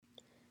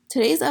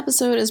Today's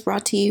episode is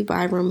brought to you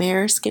by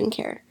Romare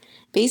Skincare.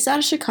 Based out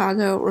of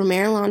Chicago,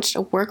 Romare launched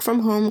a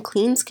work-from-home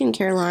clean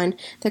skincare line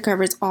that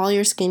covers all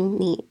your skin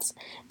needs.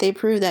 They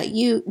prove that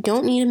you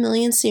don't need a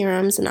million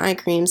serums and eye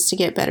creams to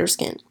get better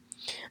skin.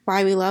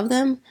 Why we love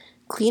them?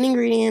 Clean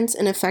ingredients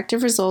and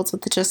effective results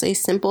with just a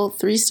simple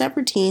 3-step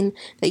routine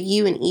that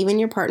you and even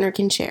your partner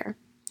can share.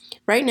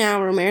 Right now,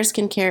 Romare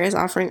Skincare is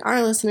offering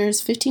our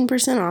listeners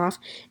 15% off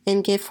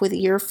and gift with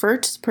your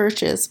first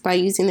purchase by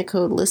using the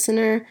code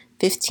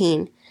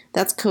LISTENER15.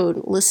 That's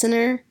code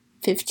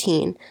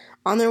LISTENER15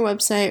 on their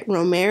website,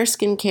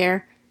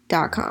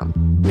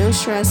 romareskincare.com. No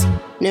stress,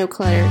 no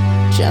clutter,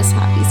 just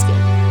happy skin.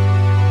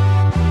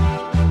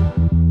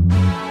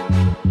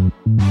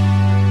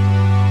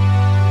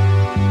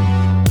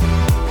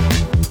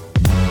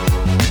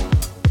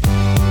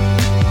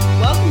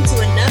 Welcome to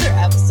another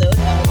episode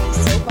of the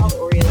So-Called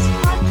Oreos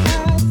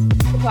podcast,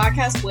 the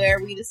podcast where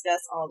we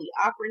discuss all the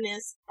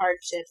awkwardness,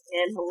 hardship,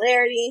 and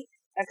hilarity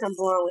that comes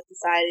along with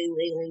society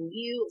labeling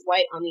you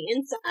white on the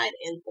inside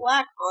and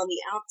black on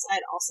the outside,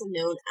 also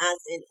known as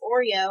an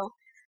Oreo.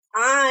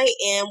 I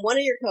am one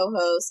of your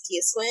co-hosts,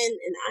 Kia Swin,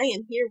 and I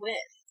am here with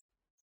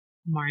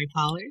Mari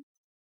Pollard.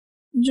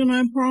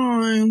 Janae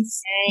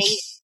Primes.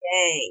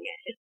 Dang.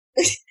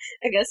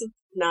 I guess it's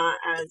not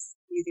as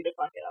easy to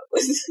fuck it up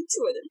with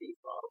two other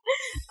people.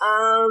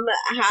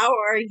 How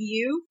are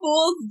you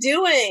fools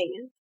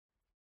doing?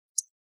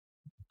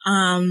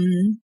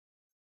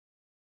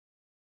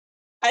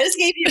 I just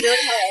gave you really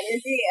high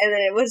energy, and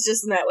then it was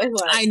just met with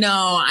what? I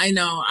know.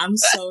 I'm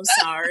so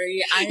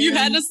sorry.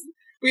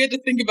 We had to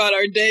think about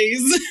our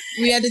days.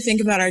 We had to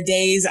think about our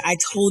days. I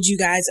told you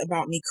guys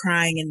about me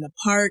crying in the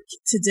park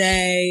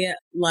today.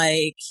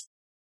 Like,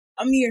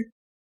 I'm here.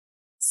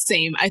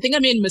 Same. I think I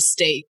made a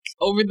mistake.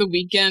 Over the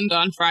weekend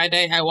on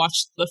Friday, I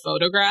watched The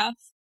Photograph,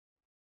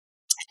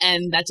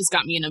 and that just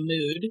got me in a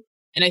mood.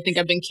 And I think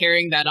I've been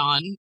carrying that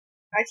on.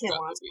 I can't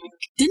watch it.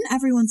 Didn't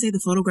everyone say The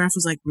Photograph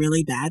was, like,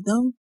 really bad,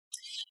 though?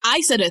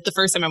 I said it the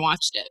first time I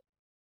watched it.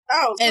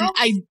 Oh, and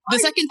the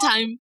second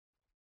time,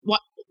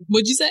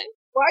 what'd you say?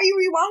 Why are you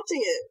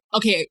rewatching it?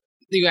 Okay,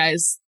 you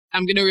guys,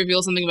 I'm going to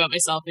reveal something about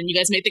myself, and you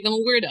guys may think I'm a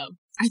weirdo.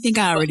 I think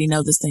I already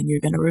know this thing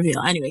you're going to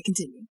reveal. Anyway,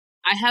 continue.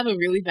 I have a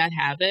really bad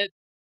habit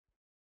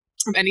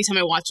of anytime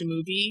I watch a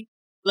movie,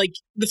 like,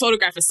 The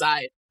Photograph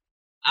aside,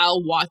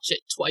 I'll watch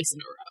it twice in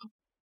a row.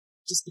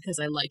 Just because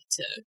I like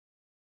to,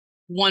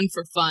 one,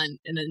 for fun,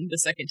 and then the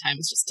second time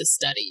is just to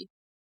study,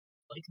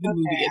 like, the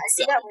movie itself. I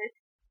think that with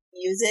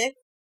music,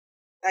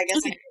 I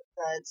guess I could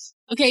judge.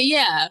 Okay,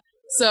 yeah.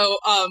 So,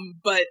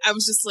 but I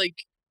was like,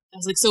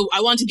 so I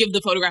want to give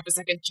The Photograph a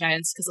second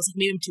chance because I was like,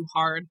 maybe I'm too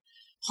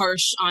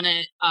harsh on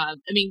it. I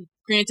mean,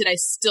 granted, I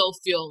still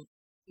feel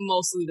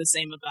mostly the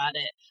same about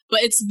it,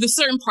 but it's the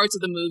certain parts of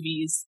the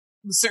movies,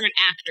 the certain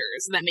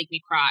actors that make me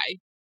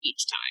cry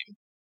each time.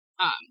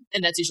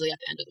 And that's usually at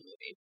the end of the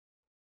movie.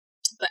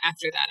 But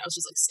after that, I was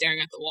just like staring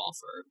at the wall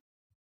for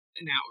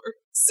an hour.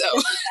 So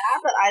it's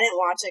bad that I didn't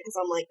watch it because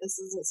I'm like, this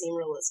doesn't seem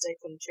realistic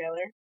from the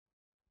trailer.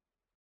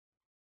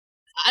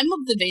 I'm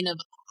of the vein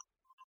of,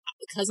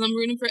 because I'm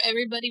rooting for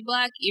everybody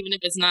black, even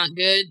if it's not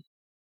good,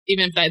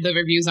 even if the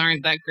reviews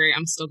aren't that great,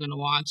 I'm still gonna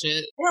watch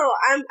it. No,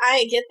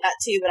 I get that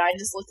too, but I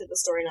just looked at the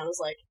story and I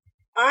was like,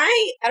 I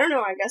don't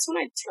know, I guess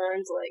when I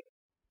turned like...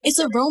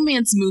 It's a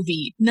romance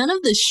movie. None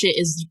of this shit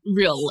is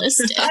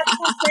realistic. That's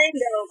the thing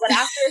though, but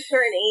after a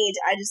certain age,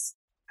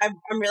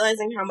 I'm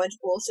realizing how much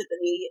bullshit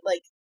that we,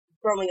 like,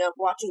 growing up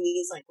watching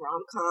these, like,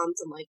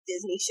 rom-coms and, like,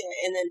 Disney shit,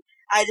 and then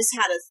I just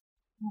had a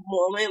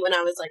moment when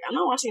I was like, I'm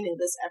not watching any of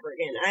this ever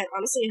again. I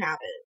honestly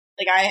haven't.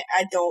 Like, I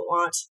don't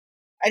watch,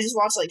 I just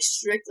watch, like,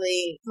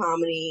 strictly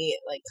comedy,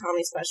 like,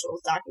 comedy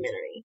specials,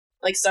 documentary.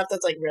 Like, stuff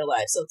that's, like, real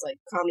life, so it's,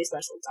 like, comedy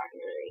specials,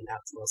 documentary, and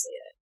that's mostly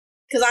it.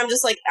 Because I'm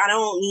just, like, I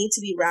don't need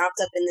to be wrapped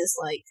up in this,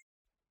 like,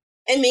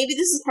 and maybe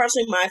this is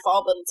partially my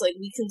fault, but it's,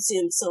 like, we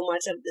consume so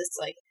much of this,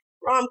 like,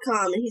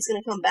 rom-com, and he's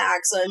gonna come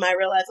back, so in my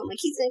real life, I'm like,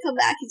 he's gonna come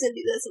back, he's gonna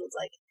do this, and it's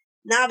like,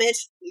 nah, bitch,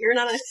 you're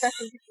not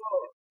expecting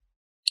people.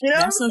 You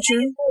know? That's so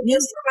true.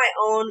 Just for my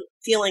own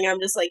feeling,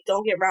 I'm just like,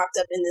 don't get wrapped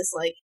up in this,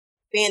 like,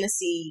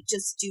 fantasy,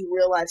 just do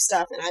real life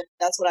stuff, and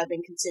that's what I've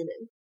been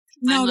consuming.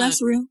 No,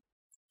 that's real.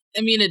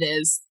 I mean, it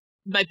is.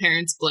 My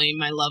parents blame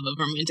my love of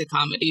romantic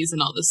comedies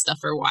and all this stuff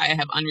for why I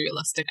have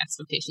unrealistic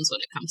expectations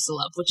when it comes to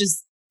love, which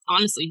is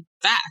honestly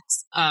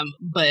facts.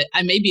 But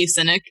I may be a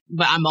cynic,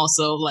 but I'm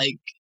also, like,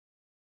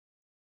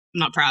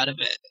 not proud of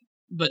it.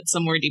 But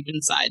somewhere deep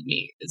inside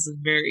me is a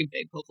very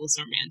big, hopeless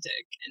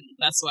romantic, and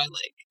that's why,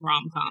 like,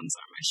 rom-coms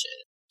are my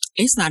shit.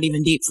 It's not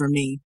even deep for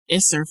me.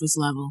 It's surface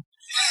level.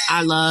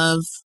 I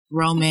love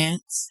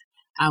romance.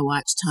 I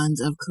watch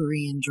tons of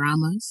Korean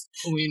dramas.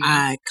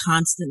 I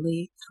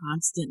constantly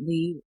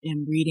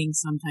am reading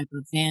some type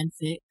of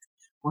fanfic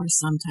or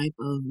some type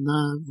of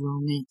love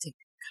romantic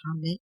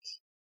comic.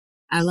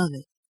 I love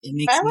it. It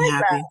makes me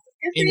happy.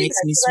 It makes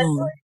me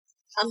swoon.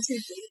 I'm too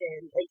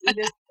jaded. Like,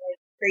 even like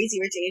Crazy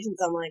Rich Asians,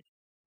 I'm like,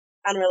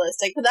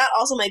 unrealistic. But that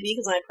also might be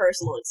because of my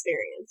personal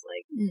experience.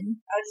 Like,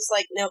 I was just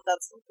like, nope,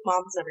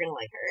 mom's never gonna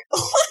like her.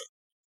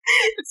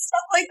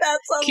 Stuff like that.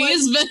 So I'm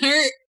Kia's been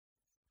hurt.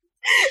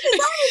 It's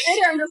not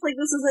bitter. I'm just like,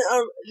 this isn't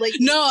like.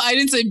 No, I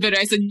didn't say bitter.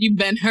 I said you've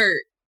been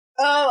hurt.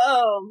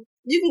 Oh.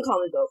 You can call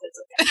me both. It's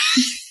okay.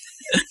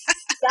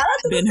 Shout out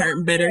to been hurt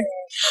and bitter.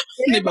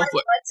 Bitter by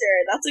Fletcher.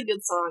 That's a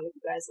good song if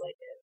you guys like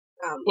it.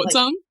 What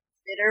song?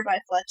 Bitter by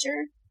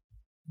Fletcher.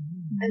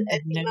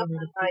 It came up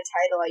with my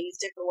title. I used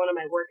it for one of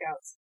my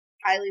workouts.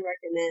 Highly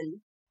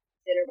recommend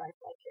Bitter by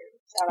Fletcher.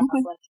 Shout out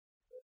to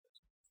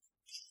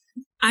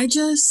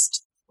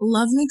Fletcher.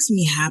 Love makes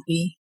me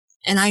happy.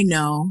 And I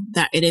know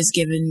that it has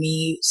given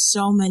me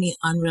so many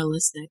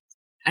unrealistic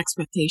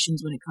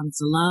expectations when it comes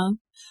to love.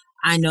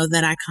 I know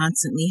that I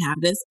constantly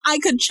have this I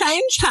could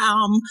change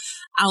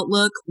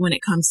outlook when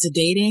it comes to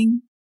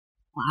dating.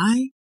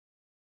 Why?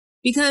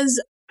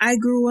 Because I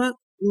grew up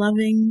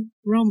loving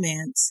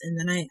romance, and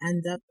then I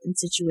end up in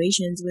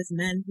situations with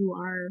men who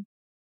are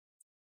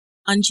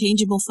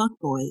unchangeable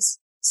fuckboys.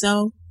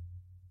 So,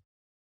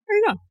 there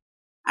you go.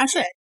 That's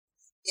it.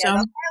 Yeah,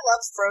 that's why I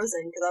love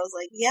Frozen, because I was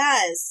like,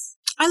 yes.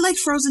 I like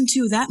Frozen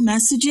too. That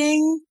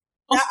messaging.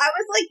 I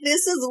was like,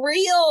 this is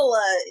real.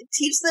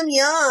 Teach them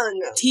young.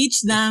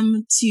 Teach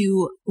them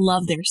to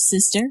love their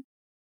sister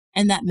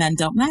and that men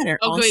don't matter.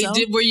 Okay,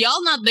 also, were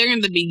y'all not there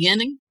in the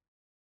beginning?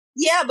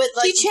 Yeah, but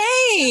like... He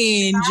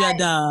changed.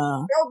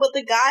 No, but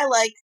the guy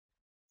like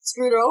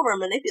screwed her over and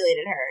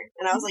manipulated her.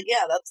 And I was like,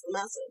 yeah, that's the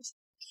message.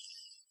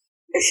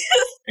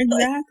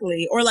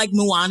 Exactly. Or like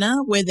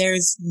Moana, where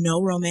there's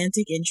no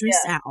romantic interest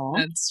at all.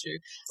 That's true.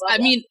 I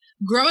mean,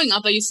 growing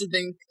up, I used to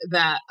think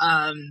that...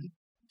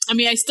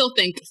 I still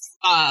think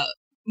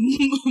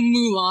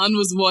Mulan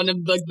was one of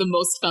like the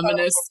most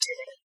feminist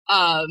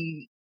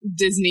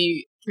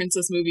Disney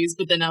princess movies,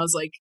 but then I was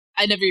like,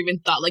 I never even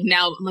thought, like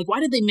now, I'm like, why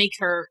did they make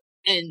her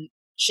and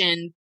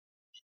Shane,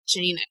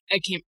 I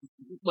can't,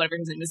 whatever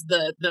his name is,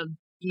 the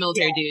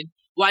military dude,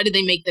 why did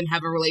they make them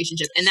have a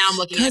relationship? And now I'm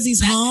looking at, because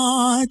he's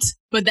hot.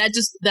 But that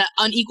just, the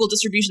unequal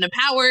distribution of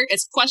power,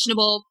 it's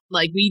questionable.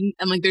 Like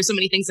I'm like, there's so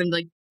many things I'm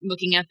like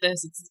looking at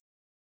this.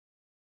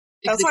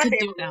 That's my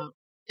favorite.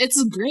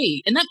 It's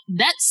great. And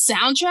that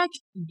soundtrack,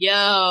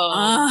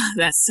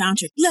 that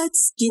soundtrack.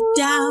 Let's get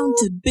down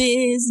to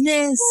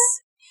business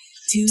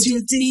to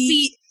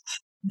defeat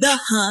the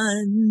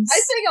Huns. I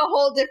sing a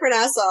whole different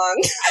ass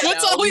song.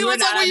 What song were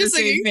you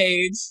singing?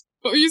 Page.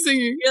 What were you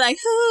singing? You're like,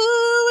 who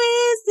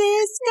is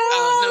this girl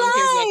no one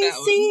cares about that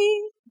I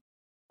see?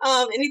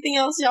 Anything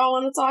else y'all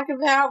want to talk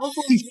about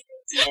before we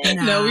get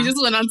into it? No, we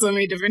just went on so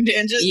many different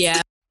tangents.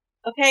 Yeah.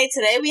 Okay,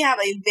 today we have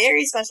a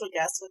very special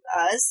guest with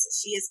us.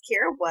 She is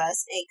Kira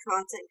West, a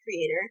content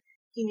creator,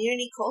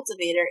 community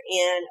cultivator,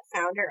 and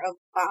founder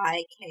of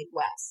By K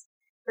West.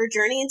 Her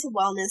journey into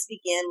wellness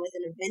began with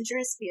an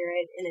adventurous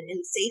spirit and an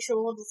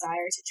insatiable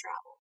desire to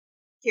travel.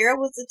 Kira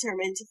was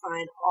determined to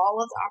find all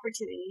of the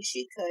opportunities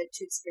she could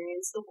to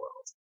experience the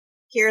world.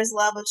 Kira's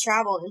love of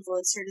travel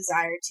influenced her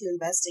desire to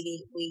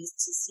investigate ways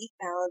to seek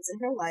balance in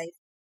her life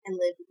and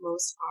live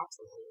most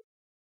optimally.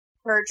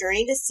 Her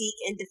journey to seek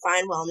and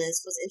define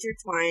wellness was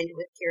intertwined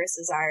with Kira's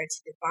desire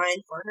to define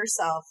for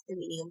herself the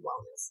meaning of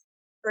wellness.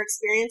 Her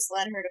experience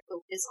led her to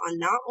focus on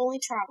not only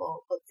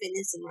travel, but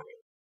fitness and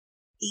running.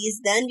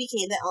 These then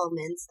became the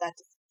elements that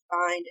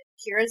defined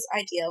Kira's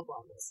idea of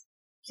wellness.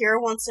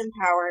 Kira wants to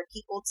empower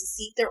people to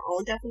seek their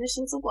own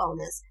definitions of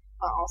wellness,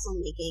 while also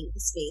making the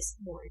space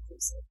more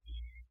inclusive.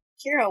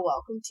 Kira,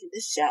 welcome to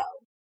the show.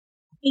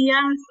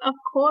 Yes, of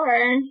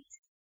course.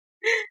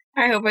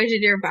 I hope I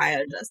did your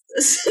bio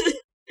justice.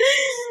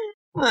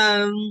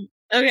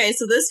 Okay,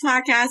 so this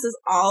podcast is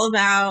all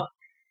about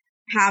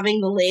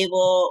having the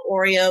label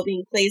Oreo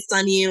being placed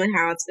on you and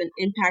how it's been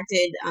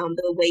impacted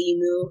the way you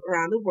move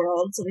around the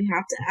world. So we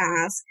have to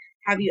ask,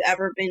 have you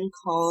ever been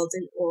called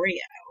an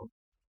Oreo?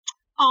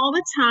 All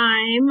the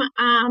time.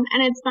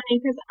 And it's funny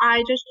because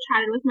I just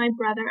chatted with my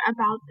brother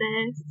about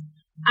this.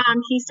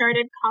 He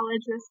started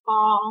college this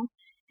fall,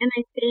 and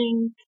I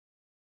think,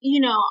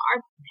 our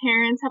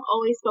parents have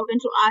always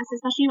spoken to us,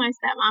 especially my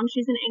stepmom.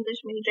 She's an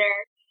English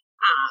major.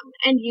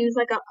 And use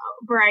like a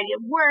variety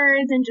of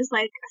words and just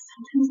like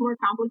sometimes more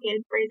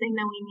complicated phrasing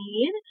than we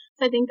need.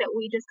 So I think that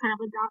we just kind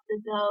of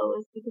adopted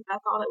those because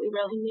that's all that we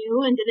really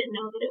knew and didn't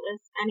know that it was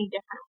any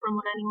different from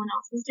what anyone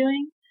else was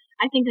doing.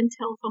 I think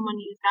until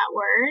someone used that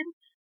word.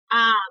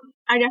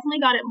 I definitely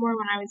got it more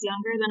when I was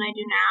younger than I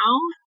do now.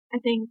 I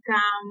think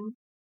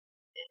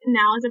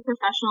now as a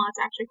professional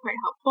it's actually quite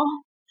helpful.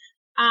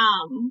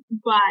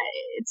 But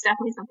it's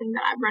definitely something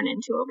that I've run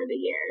into over the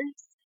years.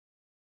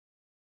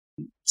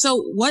 So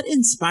what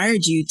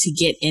inspired you to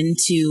get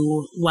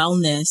into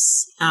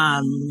wellness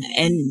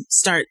and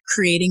start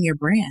creating your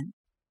brand?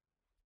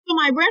 So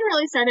my brand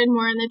really started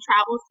more in the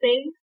travel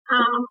space.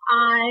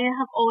 I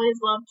have always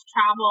loved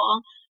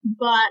travel,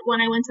 but when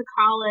I went to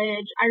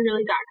college, I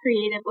really got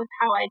creative with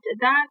how I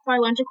did that. So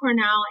I went to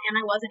Cornell and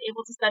I wasn't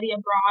able to study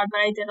abroad, but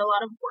I did a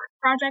lot of work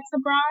projects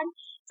abroad.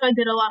 So I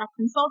did a lot of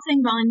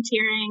consulting,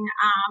 volunteering,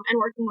 and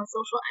working with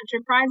social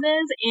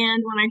enterprises.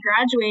 And when I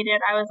graduated,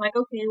 I was like,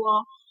 okay,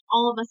 well,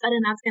 all of a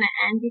sudden that's going to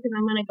end because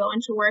I'm going to go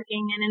into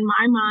working. And in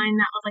my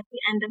mind, that was like the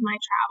end of my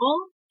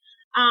travel.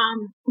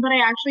 But I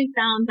actually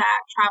found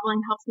that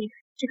traveling helps me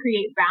to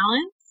create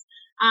balance,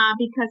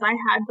 because I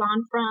had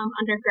gone from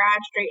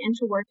undergrad straight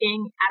into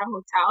working at a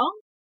hotel,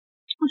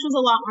 which was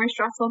a lot more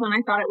stressful than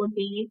I thought it would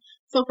be.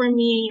 So for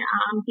me,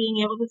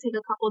 being able to take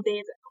a couple of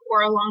days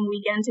or a long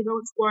weekend to go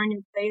explore a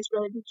new place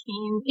really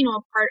became,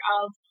 a part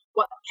of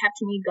what kept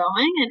me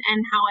going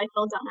and how I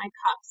filled up my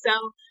cup. So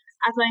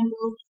as I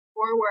moved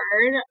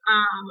forward,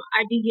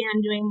 I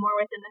began doing more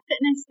within the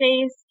fitness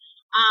space,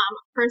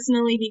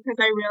 personally, because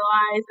I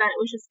realized that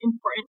it was just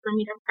important for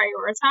me to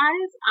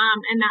prioritize,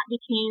 and that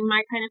became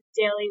my kind of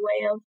daily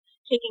way of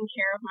taking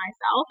care of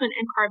myself and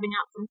carving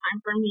out some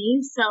time for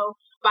me. So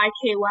by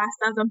K West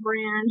as a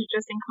brand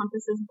just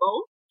encompasses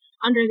both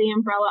under the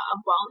umbrella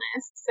of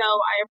wellness. So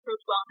I approach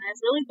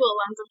wellness really through a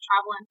lens of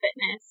travel and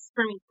fitness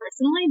for me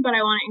personally, but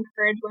I want to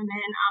encourage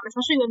women,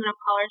 especially women of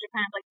color, to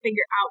kind of like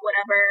figure out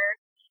whatever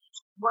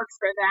works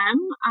for them,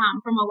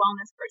 from a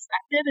wellness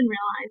perspective, and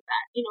realize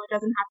that, it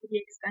doesn't have to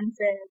be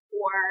expensive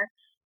or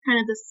kind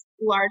of this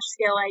large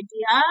scale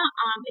idea.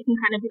 It can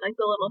kind of be like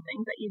the little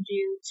things that you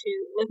do to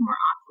live more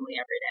optimally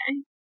every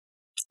day.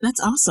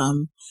 That's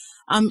awesome.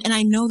 And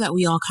I know that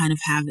we all kind of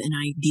have an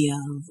idea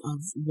of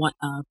what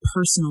a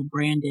personal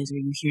brand is, or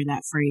you hear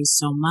that phrase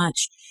so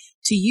much.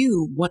 To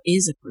you, what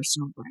is a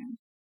personal brand?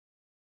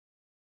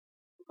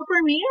 Well,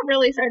 for me, it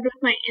really started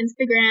with my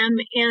Instagram,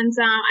 and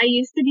I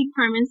used to be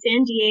Carmen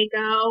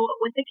Sandiego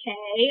with a K,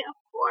 of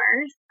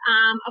course,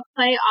 a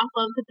play off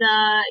of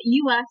the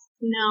U.S.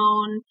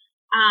 known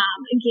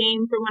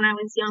game from when I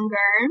was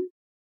younger.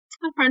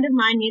 A friend of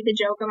mine made the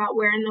joke about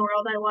where in the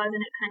world I was,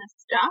 and it kind of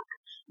stuck.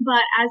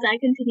 But as I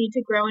continued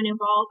to grow and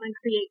evolve and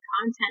create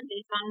content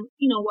based on,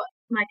 what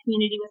my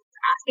community was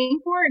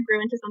asking for, it grew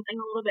into something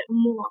a little bit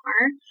more.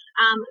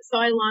 So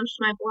I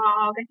launched my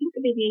blog, I think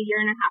maybe a year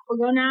and a half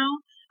ago now,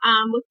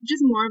 with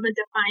just more of a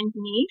defined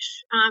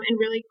niche, and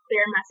really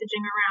clear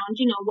messaging around,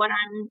 what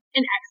I'm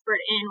an expert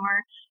in,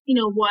 or,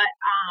 what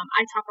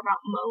I talk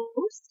about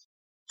most.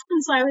 And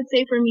so I would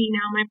say for me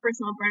now, my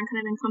personal brand kind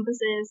of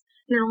encompasses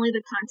not only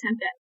the content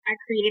that I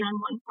create on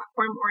one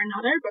platform or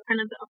another, but kind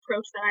of the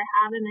approach that I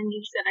have and the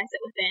niche that I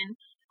sit within,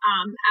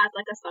 as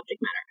like a subject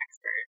matter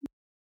expert.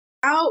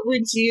 How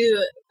would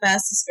you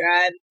best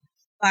describe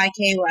by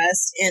K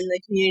West and the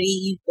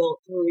community you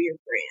built through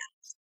your brand?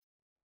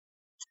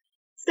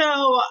 So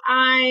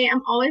I am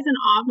always in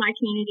awe of my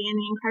community and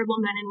the incredible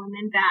men and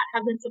women that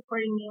have been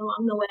supporting me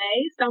along the way,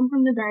 some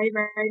from the very,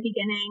 very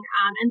beginning,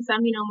 and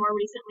some, more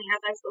recently as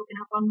I've spoken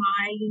up on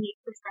my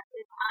unique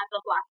perspective as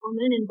a Black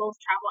woman in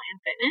both travel and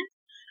fitness.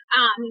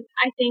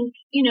 I think,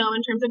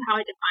 in terms of how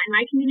I define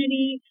my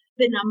community,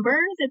 the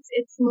numbers,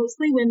 it's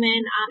mostly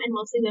women, and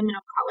mostly women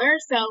of color.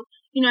 So,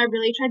 I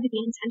really tried to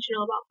be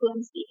intentional about who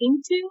I'm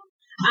speaking to.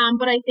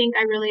 But I think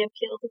I really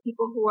appeal to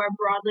people who are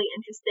broadly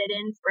interested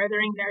in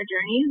furthering their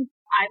journeys,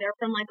 either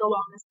from like a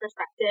wellness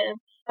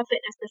perspective, a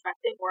fitness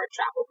perspective, or a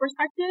travel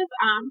perspective,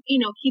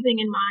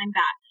 keeping in mind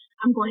that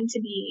I'm going to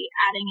be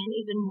adding in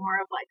even more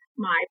of like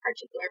my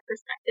particular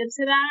perspective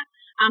to that.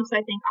 So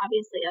I think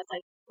obviously as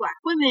like Black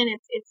women,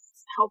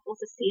 it's helpful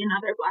to see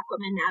another Black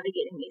woman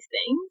navigating these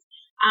things,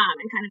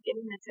 and kind of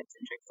giving the tips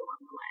and tricks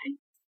along the way.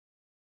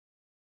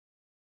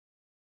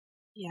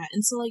 Yeah,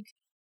 and so like,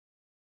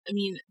 I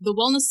mean, the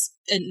wellness,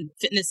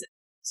 fitness,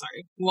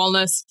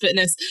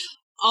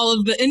 all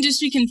of the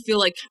industry can feel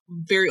like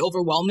very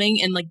overwhelming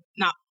and like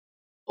not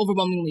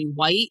overwhelmingly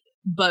white,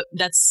 but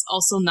that's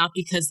also not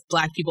because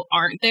Black people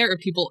aren't there or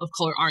people of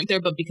color aren't there,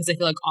 but because I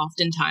feel like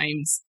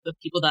oftentimes the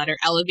people that are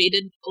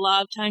elevated a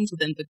lot of times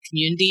within the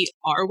community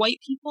are white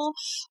people.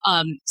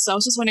 So I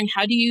was just wondering,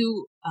 how do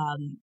you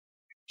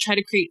try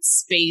to create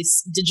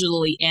space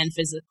digitally and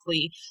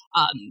physically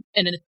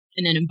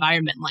in an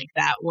environment like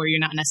that where you're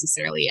not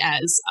necessarily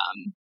as,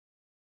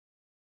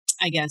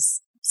 I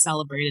guess,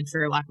 celebrated,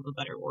 for lack of a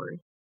better word?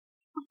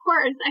 Of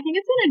course. I think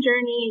it's been a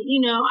journey.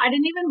 I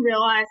didn't even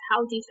realize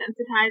how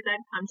desensitized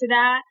I'd come to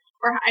that,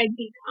 or I'd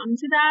become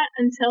to that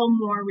until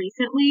more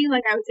recently,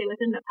 like I would say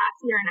within the past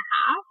year and a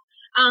half.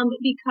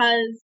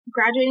 Because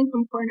graduating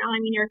from Cornell,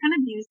 you're kind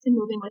of used to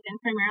moving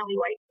within primarily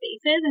white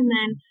spaces. And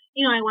then,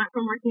 I went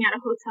from working at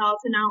a hotel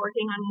to now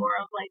working on more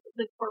of like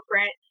the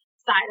corporate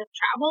side of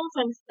travel.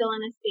 So I'm still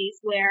in a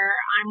space where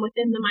I'm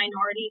within the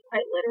minority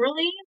quite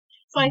literally.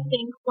 So I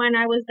think when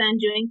I was then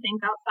doing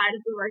things outside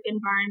of the work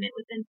environment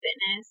within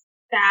fitness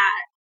that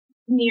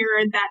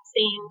mirrored that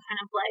same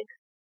kind of like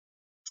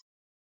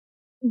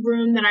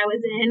room that I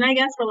was in, I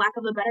guess, for lack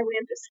of a better way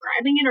of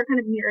describing it, or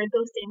kind of mirrored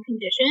those same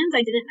conditions,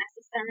 I didn't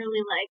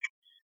necessarily like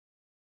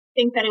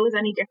think that it was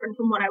any different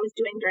from what I was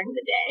doing during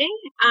the day.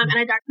 And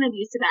I got kind of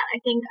used to that. I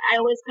think I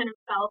always kind of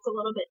felt a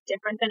little bit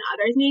different than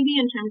others maybe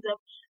in terms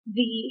of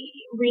the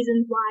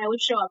reasons why I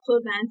would show up to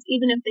events,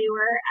 even if they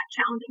were at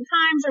challenging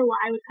times, or why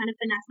I would kind of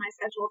finesse my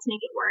schedule to make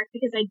it work,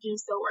 because I do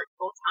still work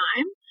full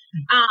time.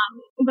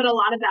 But a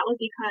lot of that was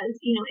because,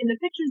 in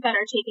the pictures that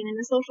are taken in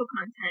the social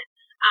content,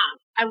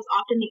 I was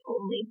often the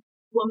only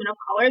woman of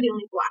color, the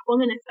only Black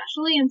woman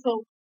especially. And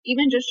so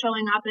even just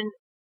showing up and,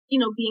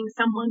 being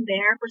someone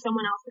there for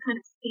someone else to kind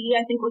of see,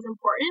 I think was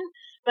important.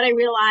 But I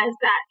realized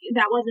that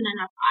that wasn't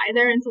enough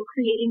either. And so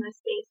creating the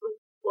space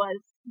was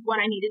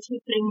what I needed to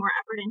be putting more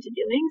effort into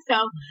doing. So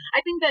I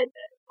think that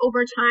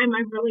over time,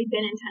 I've really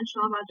been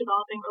intentional about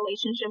developing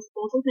relationships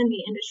both within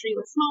the industry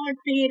with smaller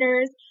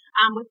creators,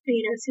 with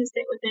creators who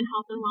sit within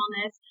health and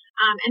wellness,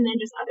 and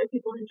then just other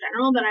people in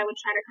general that I would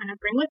try to kind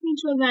of bring with me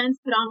to events,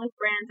 put on with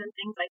brands and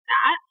things like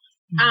that.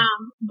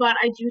 But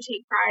I do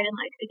take pride in,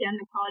 like, again,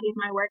 the quality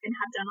of my work and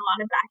have done a lot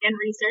of back end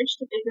research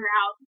to figure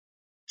out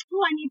who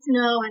I need to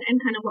know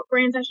and kind of what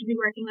brands I should be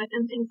working with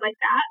and things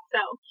like that.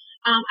 So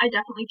I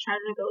definitely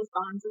treasure those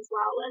bonds as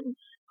well, and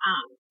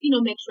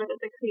make sure that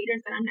the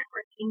creators that I'm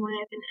networking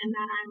with and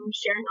that I'm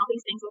sharing all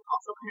these things with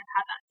also kind of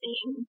have that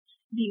same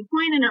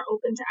viewpoint and are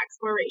open to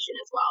exploration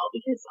as well,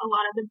 because a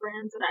lot of the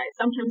brands that I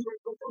sometimes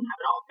work with don't have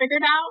it all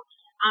figured out,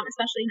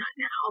 especially not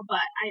now,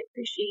 but I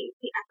appreciate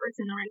the efforts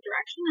in the right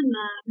direction and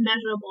the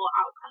measurable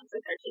outcomes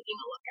that they're taking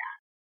a look at.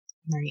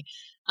 Right.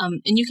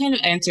 And you kind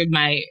of answered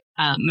my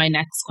my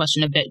next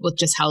question a bit with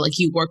just how, like,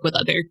 you work with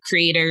other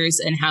creators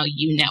and how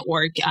you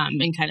network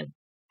and kind of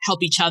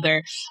help each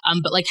other.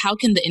 But like, how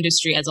can the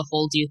industry as a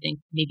whole, do you think,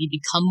 maybe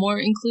become more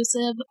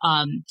inclusive?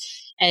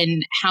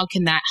 And how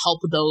can that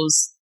help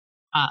those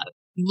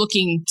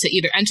looking to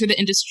either enter the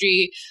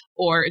industry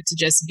or to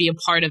just be a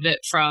part of it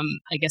from,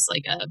 I guess,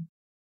 like a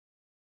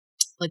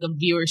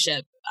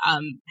viewership?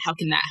 How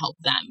can that help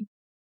them?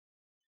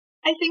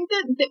 I think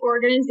that the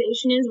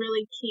organization is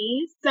really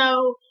key.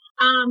 So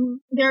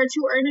there are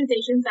two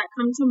organizations that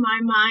come to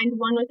my mind,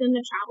 one within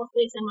the travel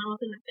space and one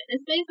within the fitness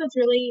space, that's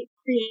really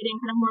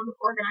creating kind of more of an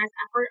organized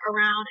effort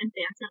around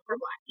advancement for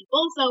Black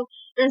people. So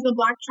there's the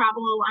Black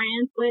Travel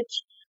Alliance,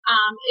 which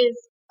is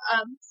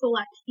a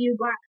select few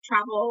Black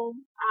travel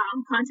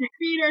content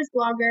creators,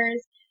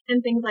 bloggers,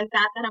 and things like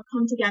that have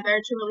come together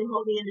to really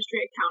hold the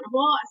industry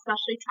accountable,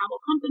 especially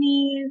travel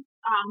companies,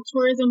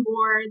 tourism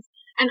boards,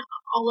 and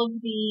all of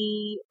the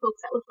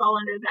folks that would fall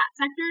under that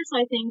sector.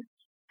 So I think,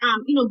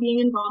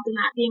 being involved in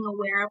that, being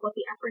aware of what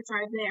the efforts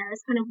are there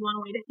is kind of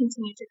one way to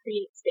continue to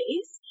create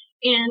space.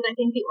 And I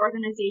think the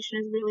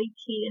organization is really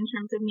key in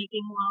terms of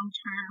making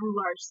long-term,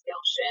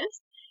 large-scale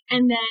shifts.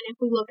 And then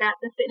if we look at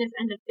the fitness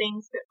end of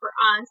things, Fit for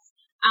Us,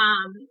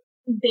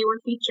 they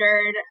were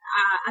featured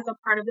as a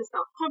part of the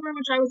Self Cover,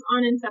 which I was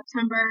on in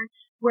September,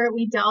 where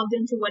we delved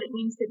into what it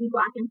means to be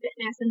Black in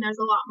fitness. And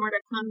there's a lot more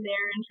to come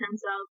there in terms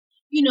of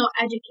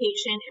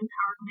education,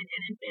 empowerment,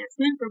 and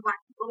advancement for Black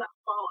people that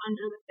fall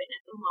under the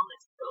fitness and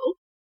wellness scope.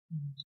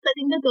 So I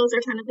think that those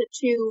are kind of the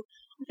two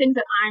things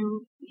that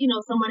I'm,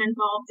 somewhat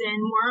involved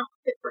in, more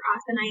Fit for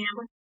Us than I am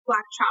with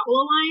Black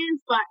Travel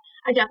Alliance, but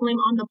I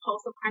definitely am on the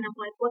pulse of kind of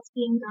like what's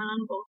being done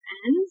on both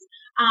ends,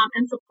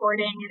 and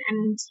supporting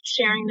and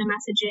sharing the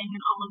messaging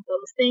and all of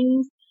those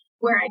things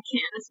where I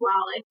can as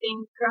well. I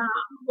think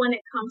when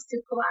it comes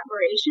to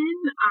collaboration,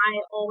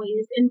 I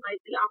always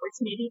invite the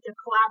opportunity to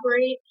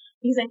collaborate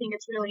because I think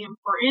it's really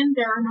important.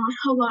 There are not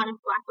a lot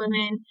of Black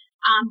women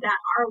that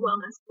are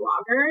wellness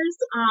bloggers,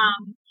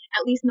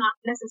 at least not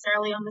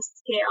necessarily on the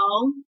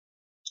scale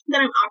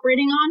that I'm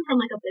operating on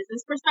from like a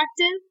business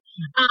perspective.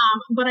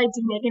 But I do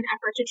make an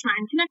effort to try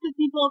and connect with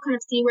people, kind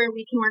of see where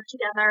we can work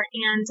together.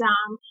 And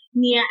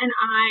Mia and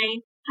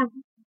I have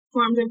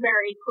formed a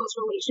very close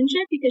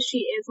relationship because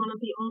she is one of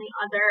the only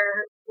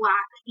other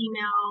Black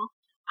female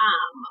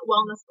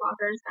wellness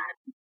bloggers that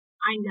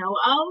I know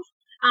of.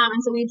 And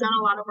so we've done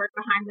a lot of work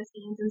behind the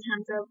scenes in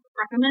terms of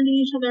recommending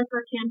each other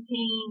for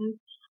campaigns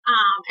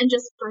and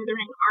just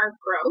furthering our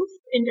growth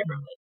in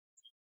different ways.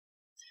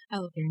 I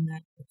love hearing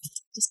that.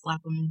 Just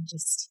Black women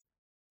just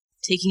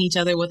taking each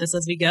other with us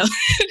as we go.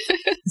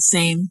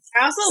 Same.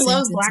 I also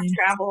love Black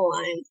Travel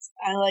Alliance.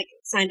 I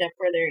signed up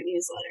for their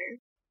newsletter.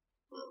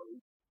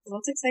 So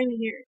that's exciting to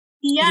hear.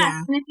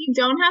 Yeah. And if you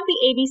don't have the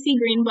ABC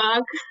Green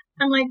Book,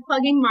 I'm like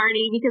plugging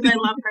Marty because I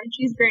love her.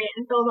 She's great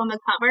and Phil's on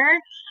the cover.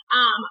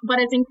 But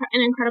it's an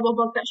incredible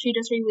book that she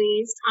just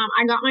released.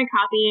 I got my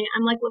copy.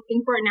 I'm like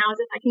looking for it now as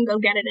if I can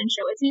go get it and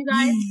show it to you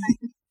guys.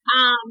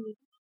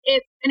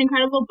 It's an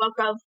incredible book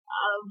of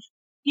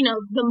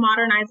the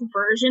modernized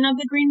version of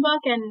the Green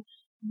Book, and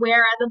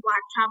where as a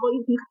Black traveler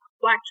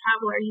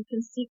you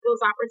can seek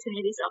those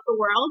opportunities throughout the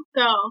world.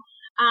 So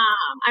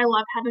I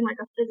love having like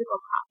a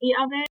physical copy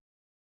of it.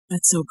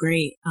 That's so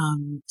great.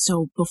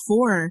 So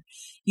before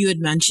you had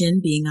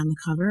mentioned being on the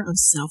cover of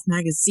Self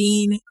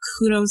magazine.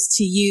 Kudos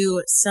to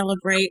you.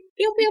 Celebrate.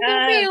 Pew, pew,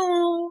 pew,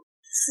 pew.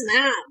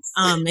 Snaps.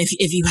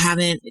 If you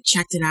haven't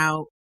checked it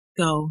out,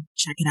 go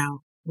check it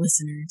out.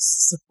 Listeners,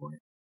 support.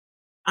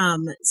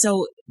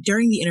 So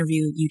during the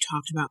interview, you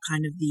talked about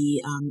kind of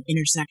the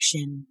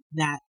intersection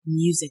that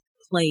music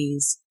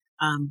plays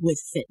with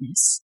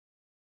fitness.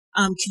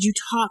 Could you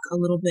talk a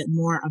little bit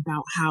more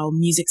about how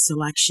music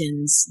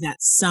selections that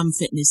some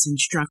fitness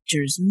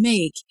instructors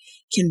make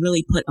can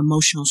really put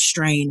emotional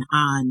strain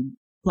on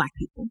Black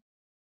people?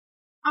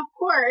 Of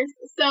course.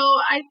 So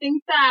I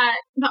think that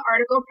the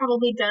article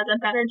probably does a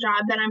better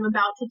job than I'm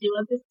about to do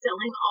of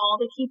distilling all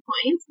the key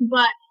points.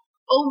 But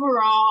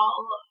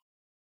overall,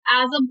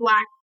 as a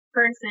Black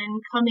person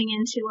coming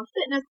into a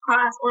fitness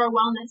class or a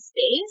wellness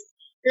space,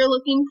 you're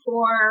looking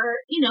for,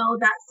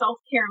 that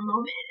self-care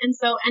moment. And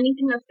so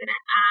anything that's going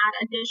to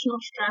add additional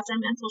stress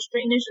or mental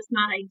strain is just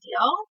not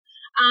ideal.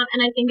 And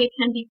I think it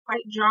can be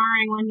quite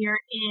jarring when you're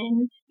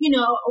in,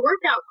 a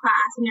workout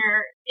class and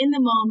you're in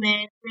the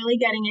moment, really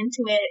getting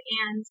into it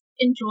and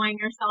enjoying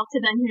yourself, to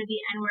then hear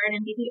the N-word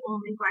and be the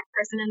only Black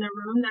person in the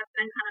room that's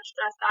then kind of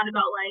stressed out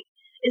about, like,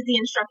 is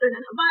the instructor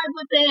going to vibe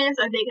with this?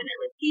 Are they going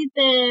to repeat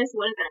this?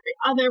 What is every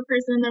other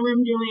person in the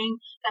room doing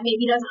that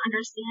maybe doesn't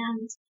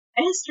understand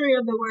a history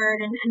of the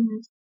word? And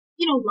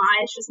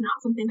lie is just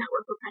not something that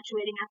we're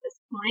perpetuating at this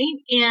point.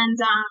 And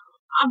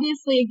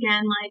obviously,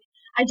 again, like,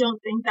 I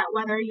don't think that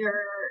whether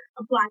you're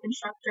a Black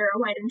instructor, a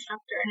white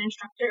instructor, an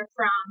instructor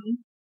from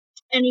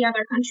any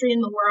other country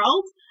in the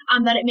world,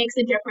 that it makes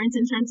a difference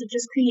in terms of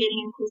just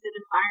creating inclusive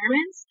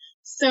environments.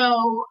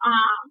 So,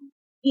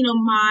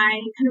 my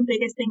kind of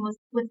biggest thing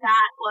with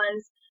that was,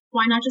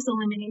 why not just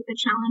eliminate the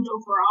challenge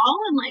overall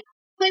and, like,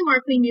 play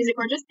more clean music,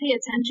 or just pay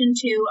attention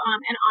to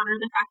and honor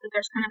the fact that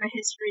there's kind of a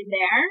history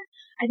there.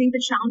 I think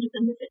the challenge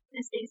within the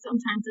fitness space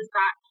sometimes is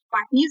that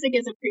Black music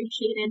is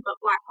appreciated, but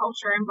Black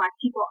culture and Black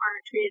people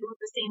aren't treated with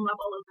the same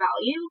level of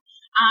value.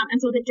 And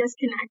so the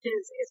disconnect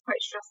is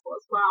quite stressful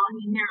as well. I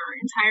mean, there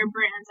are entire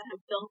brands that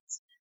have built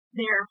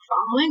their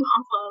following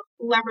off of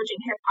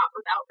leveraging hip hop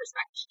without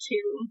respect to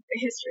the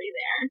history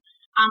there,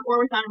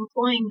 or without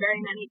employing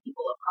very many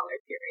people of color,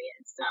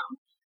 period. So,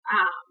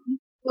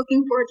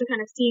 looking forward to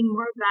kind of seeing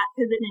more of that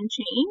pivot and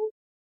change,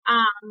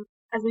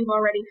 as we've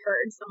already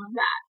heard some of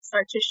that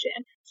start to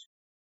shift.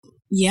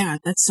 Yeah,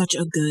 that's such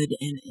a good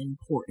and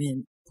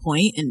important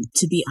point. And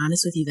to be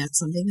honest with you, that's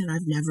something that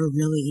I've never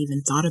really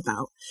even thought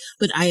about.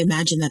 But I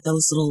imagine that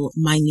those little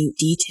minute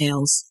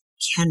details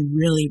can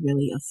really,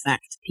 really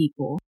affect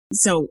people.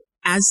 So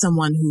as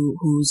someone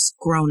who's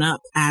grown up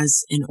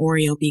as an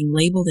Oreo, being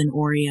labeled an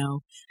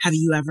Oreo, have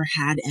you ever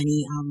had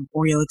any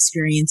Oreo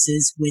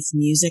experiences with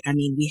music? I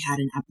mean, we had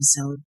an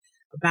episode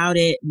about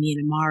it. Me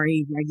and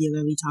Amari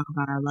regularly talk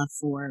about our love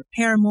for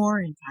Paramore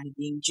and kind of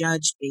being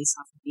judged based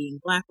off of being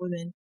Black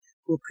women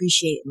who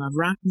appreciate and love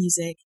rock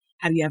music.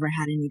 Have you ever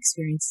had any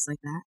experiences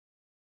like that?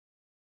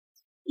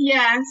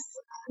 Yes.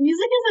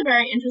 Music is a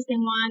very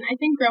interesting one. I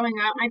think growing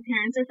up, my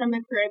parents are from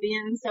the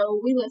Caribbean, so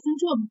we listened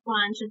to a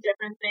bunch of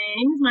different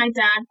things. My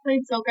dad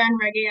played soca and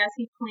reggae as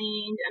he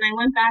cleaned, and I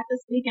went back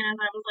this weekend as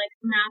I was, like,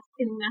 mass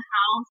cleaning the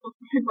house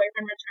before my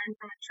boyfriend returned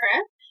from a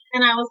trip,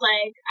 and I was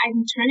like,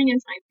 I'm turning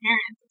into my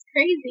parents. It's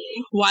crazy.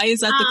 Why is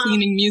that the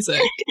cleaning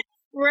music?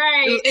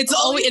 Right. It's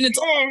always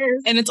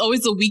it's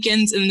always the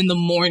weekends and in the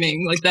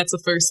morning. Like, that's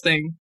the first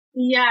thing.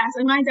 Yes,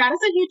 and my dad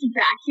is a huge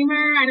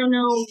vacuumer. I don't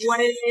know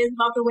what it is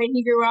about the way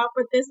he grew up,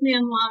 but this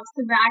man loves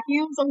to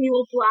vacuum, so he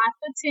will blast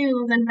the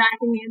tunes and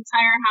vacuum the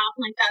entire house,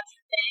 like, that's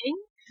the thing.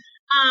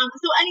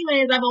 So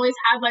anyways, I've always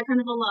had, like, kind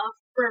of a love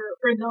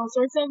for those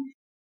sorts of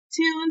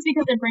tunes,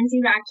 because it brings me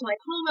back to, like,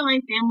 home and my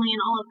family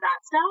and all of that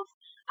stuff.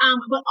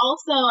 But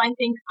also, I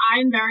think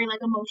I'm very,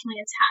 like,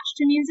 emotionally attached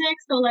to music.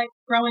 So, like,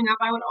 growing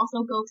up, I would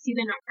also go see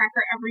the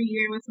Nutcracker every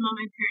year with some of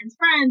my parents'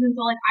 friends. And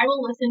so, like, I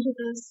will listen to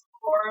the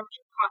score of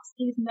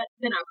Tchaikovsky's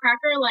The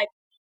Nutcracker, like,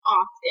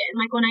 often.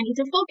 Like, when I need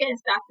to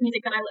focus, that's the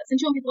music that I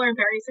listen to. And people are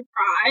very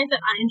surprised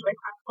that I enjoy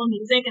classical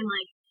music and,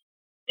 like,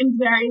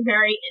 am very,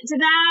 very into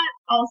that.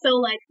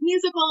 Also, like,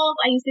 musicals.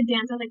 I used to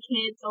dance as a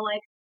kid. So,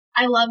 like,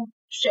 I love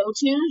show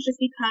tunes just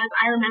because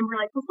I remember,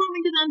 like,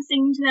 performing to them,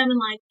 singing to them, and,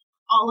 like,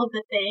 all of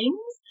the things.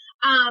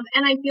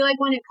 And I feel like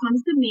when it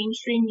comes to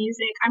mainstream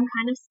music, I'm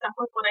kind of stuck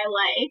with what I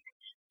like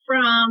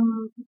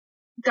from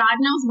God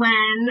knows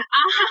when,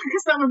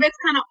 because some of it's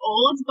kind of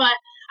old, but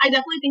I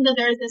definitely think that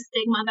there is this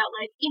stigma that,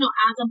 like,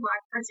 as a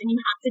Black person, you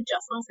have to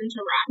just listen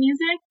to rap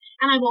music.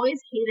 And I've always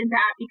hated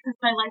that because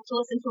I like to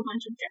listen to a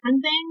bunch of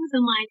different things.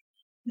 And, like,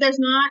 there's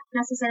not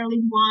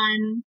necessarily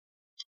one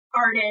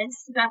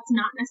artist that's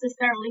not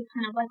necessarily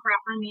kind of like rap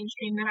or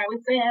mainstream that I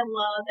would say I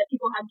love, that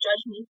people have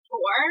judged me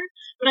for.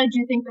 But I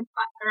do think the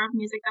plethora of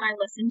music that I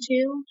listen to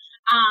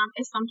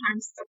is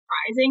sometimes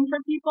surprising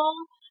for people.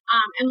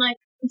 And, like,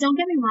 don't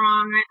get me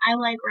wrong, I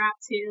like rap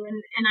too,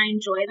 and I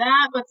enjoy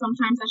that, but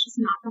sometimes that's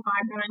just not the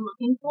vibe that I'm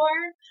looking for.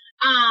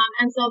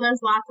 And so there's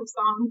lots of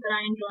songs that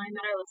I enjoy and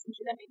that I listen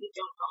to that maybe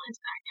don't fall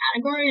into that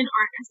category and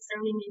aren't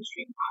necessarily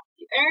mainstream pop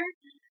either.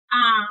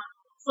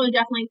 So I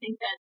definitely think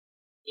that,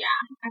 yeah,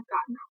 I've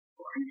gotten that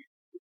before.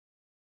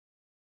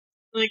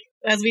 Like,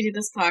 as we do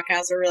this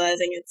podcast, we're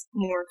realizing it's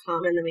more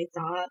common than we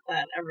thought,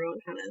 that everyone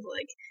kind of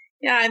like,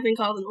 yeah, I've been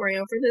called an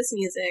Oreo for this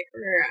music,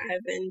 or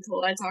I've been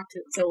told I talk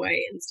so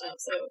white and stuff.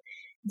 So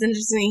it's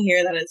interesting to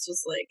hear that it's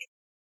just like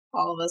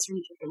all of us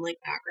from different like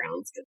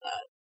backgrounds get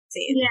that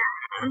same.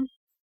 Yeah.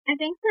 I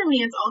think for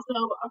me, it's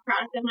also a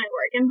product of my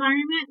work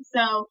environment.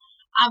 So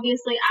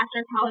obviously,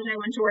 after college, I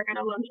went to work at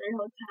a luxury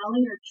hotel,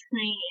 and you're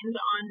trained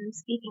on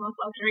speaking with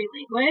luxury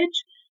language.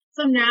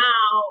 So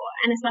now,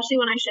 and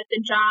especially when I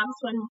shifted jobs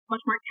to a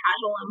much more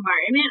casual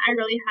environment, I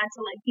really had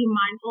to, like, be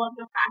mindful of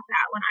the fact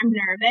that when I'm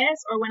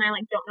nervous or when I,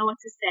 like, don't know what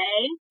to say,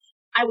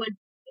 I would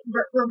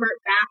revert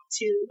back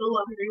to the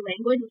luxury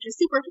language, which is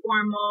super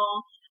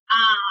formal,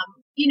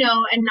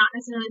 and not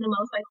necessarily the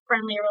most like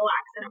friendly,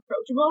 relaxed, and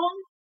approachable.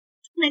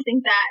 And I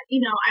think that,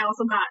 I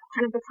also got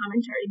kind of the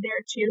commentary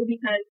there too,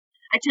 because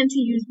I tend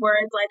to use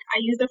words like, I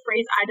use the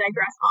phrase "I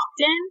digress"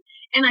 often,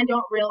 and I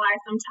don't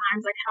realize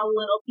sometimes like how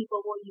little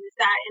people will use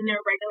that in their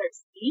regular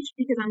speech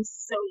because I'm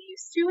so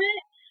used to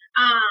it.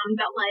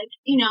 That like,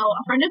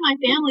 a friend of my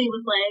family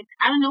was like,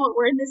 I don't know what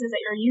word this is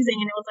that you're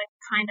using, and it was like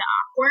kind of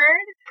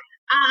awkward.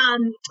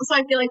 So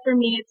I feel like for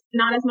me, it's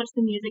not as much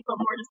the music, but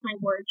more just my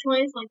word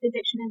choice, like the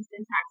diction and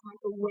syntax, and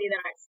like the way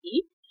that I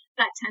speak,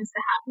 that tends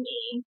to have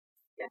me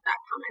get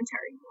that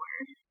commentary more.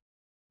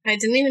 I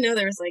didn't even know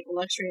there was like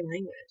luxury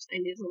language.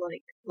 I need to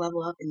like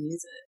level up and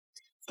use it.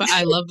 But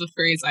I love the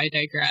phrase "I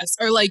digress,"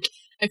 or like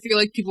I feel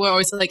like people are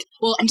always like,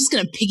 "Well, I'm just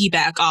gonna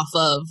piggyback off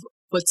of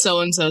what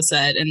so and so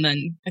said," and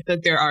then I feel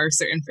like there are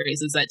certain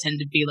phrases that tend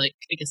to be like,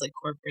 I guess, like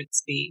corporate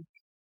speak.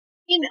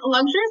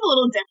 Luxury is a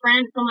little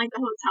different from like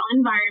the hotel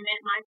environment.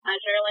 My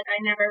pleasure. Like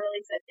I never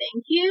really said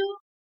thank you.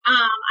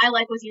 I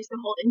was used to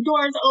holding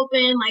doors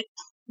open, like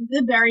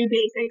the very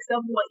basics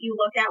of what you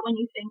look at when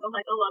you think of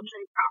like a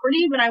luxury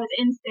property. But I was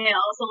in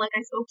sales, so like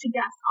I spoke to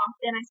guests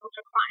often, I spoke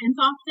to clients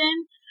often,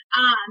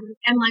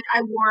 and like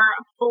I wore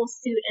a full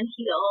suit and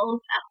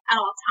heels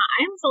at all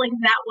times. So like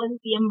that was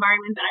the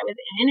environment that I was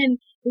in, and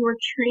we were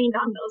trained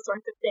on those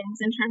sorts of things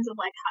in terms of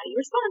like how you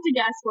respond to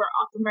guests who are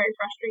often very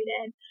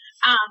frustrated.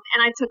 And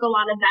I took a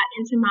lot of that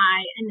into my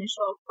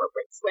initial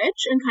corporate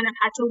switch and kind of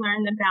had to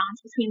learn the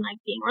balance between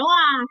like being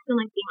relaxed and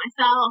like being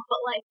myself,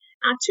 but like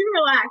not too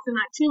relaxed and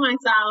not too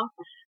myself.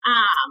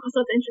 So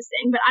it's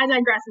interesting, but I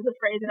digress is a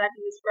phrase that I've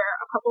used for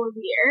a couple of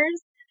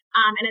years.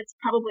 And it's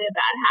probably a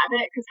bad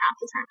habit because half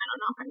the time I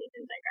don't know if I'm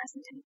even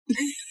digressing anymore.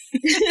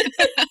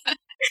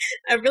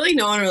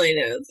 No one really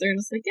knows. They're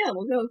just like, yeah,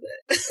 we'll go with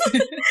it.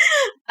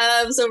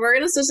 So we're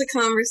going to switch the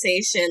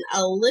conversation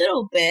a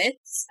little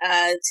bit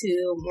to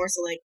more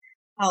so like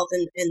health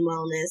and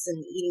wellness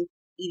and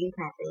eating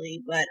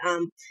properly. But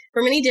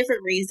for many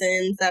different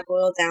reasons that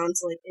boil down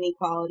to like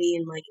inequality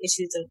and like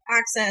issues of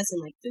access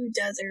and like food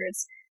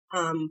deserts,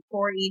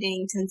 poor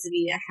eating tends to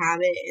be a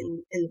habit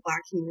in the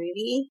Black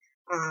community.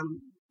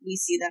 We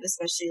see that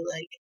especially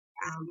like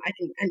I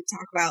can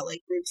talk about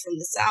like roots from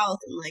the South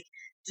and like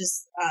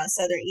just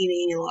Southern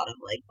eating, a lot of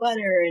like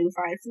butter and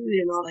fried food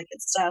and all that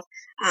good stuff.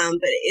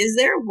 But is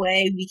there a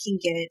way we can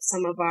get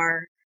some of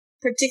our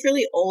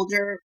particularly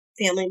older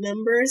family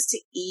members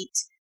to eat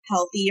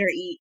healthy or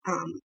eat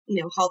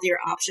healthier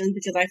options?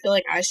 Because I feel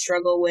like I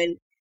struggle when,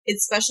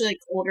 especially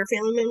like older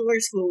family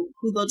members who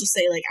they'll just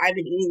say like, I've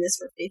been eating this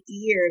for 50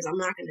 years, I'm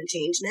not going to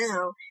change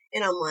now.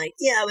 And I'm like,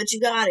 yeah, but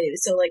you got it.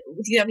 So like,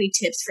 do you have any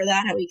tips for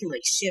that? How we can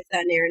like shift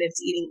that narrative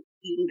to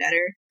eating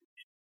better?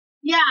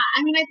 Yeah, I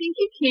mean, I think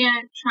you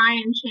can't try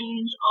and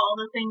change all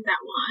the things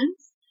at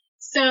once.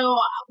 So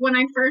when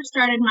I first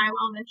started my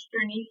wellness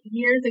journey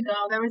years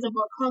ago, there was a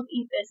book called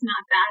Eat This,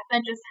 Not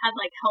That just had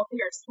like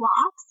healthier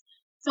swaps.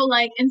 So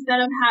like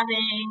instead of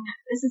having,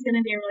 this is going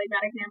to be a really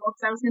bad example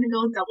because I was going to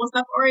go with double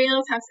stuffed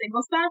Oreos, have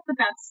single stuff, but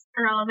that's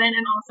irrelevant.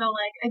 And also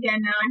like,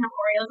 again, now I have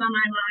Oreos on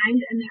my mind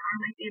and they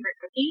are my favorite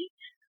cookie.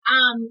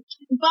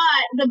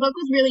 But the book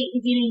was really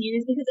easy to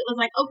use because it was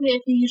like, okay,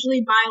 if you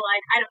usually buy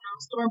like, I don't know,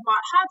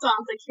 store-bought hot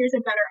dogs, like here's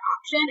a better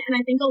option. And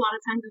I think a lot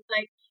of times it's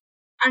like,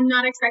 I'm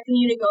not expecting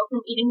you to go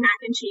from eating mac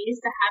and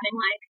cheese to having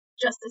like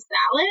just a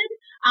salad.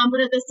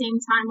 But at the same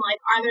time,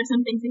 like, are there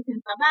some things you can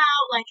sub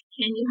out? Like,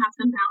 can you have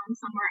some balance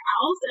somewhere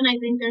else? And I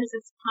think there's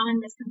this common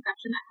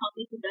misconception that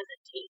healthy food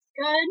doesn't taste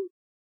good.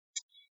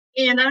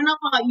 And I don't know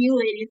about you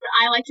ladies, but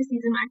I like to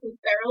season my food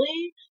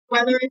thoroughly,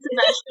 whether it's a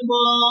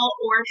vegetable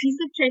or a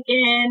piece of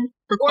chicken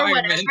or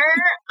whatever.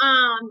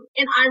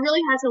 And I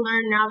really had to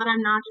learn now that I'm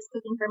not just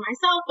cooking for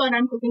myself, but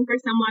I'm cooking for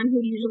someone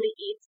who usually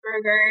eats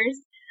burgers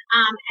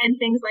and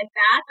things like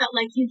that, that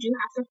like you do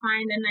have to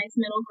find a nice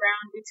middle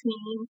ground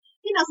between,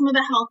 some of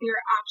the healthier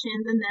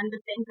options and then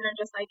the things that are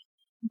just like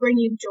bring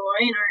you joy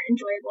and are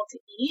enjoyable to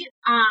eat.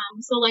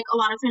 So like a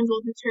lot of times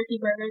we'll do turkey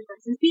burgers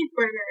versus beef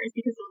burgers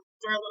because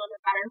those are a little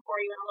bit better for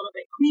you and a little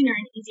bit cleaner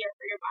and easier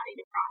for your body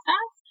to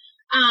process.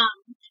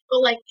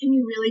 But like, can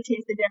you really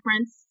taste the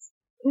difference?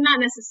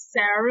 Not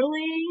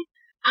necessarily.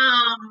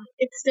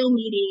 It's still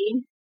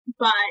meaty,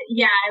 but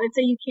yeah, I would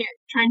say you can't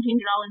try and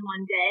change it all in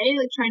one day.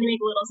 Like trying to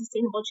make little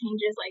sustainable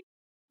changes. Like,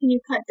 can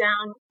you cut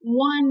down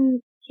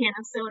one can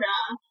of soda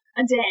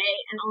a day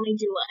and only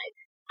do like,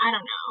 I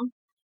don't know,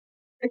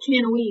 a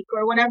can a week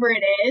or whatever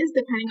it is,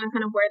 depending on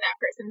kind of where that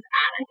person's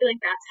at. I feel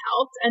like that's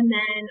helped. And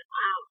then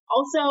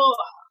also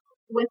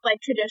with like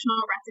traditional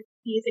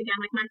recipes, again,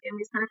 like my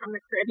family's kind of from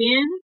the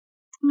Caribbean.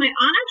 My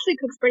aunt actually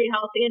cooks pretty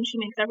healthy and she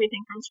makes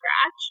everything from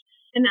scratch,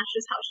 and that's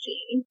just how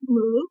she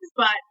moves.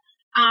 But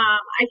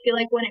I feel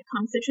like when it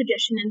comes to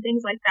tradition and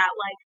things like that,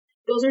 like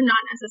those are not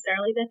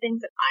necessarily the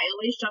things that I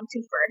always jump to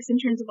first in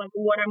terms of like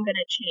what I'm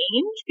going to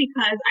change,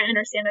 because I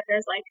understand that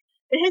there's like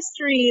the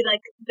history,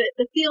 like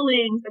the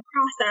feelings, the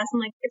process,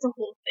 and like it's a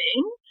whole thing.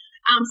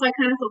 So I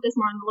kind of focus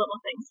more on the little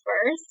things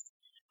first.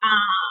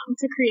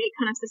 to create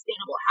kind of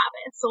sustainable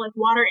habits. So like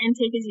water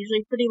intake is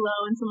usually pretty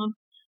low in some of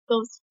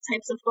those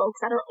types of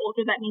folks that are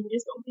older that maybe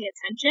just don't pay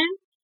attention.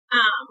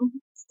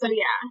 So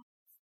yeah.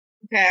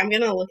 Okay, I'm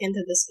gonna look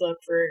into this book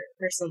for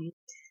some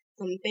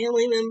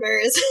family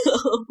members.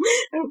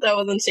 I hope that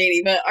wasn't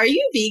shady, but are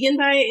you vegan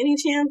by any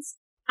chance?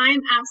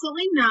 I'm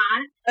absolutely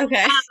not.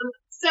 Okay.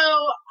 So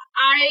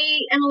I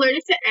am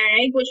allergic to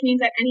egg, which means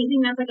that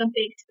anything that's like a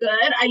baked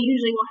good, I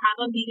usually will have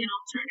a vegan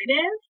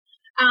alternative.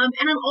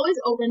 And I'm always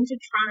open to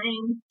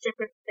trying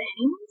different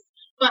things,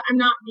 but I'm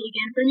not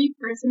vegan. For me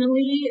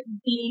personally,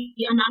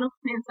 the amount of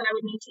plants that I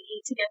would need to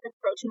eat to get the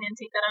protein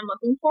intake that I'm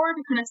looking for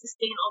to kind of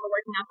sustain all the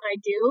working out that I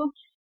do,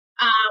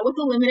 with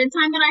the limited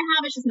time that I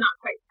have, it's just not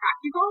quite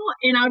practical.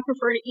 And I would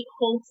prefer to eat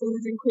whole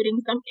foods,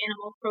 including some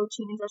animal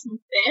proteins or some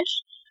fish,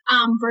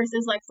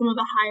 versus like some of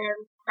the higher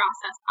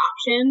processed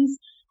options.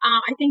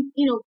 I think,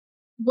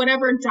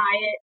 whatever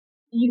diet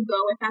you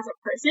go with as a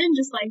person,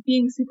 just like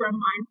being super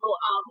mindful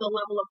of the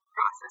level of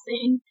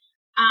processing,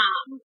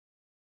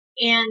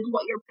 and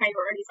what your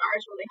priorities are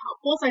is really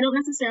helpful. So I don't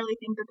necessarily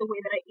think that the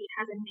way that I eat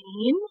has a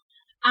name,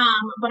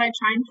 but I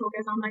try and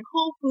focus on like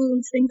whole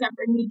foods, things that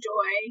bring me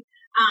joy,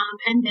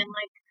 and then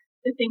like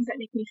the things that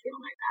make me feel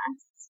my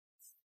best.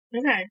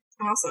 Okay,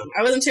 awesome.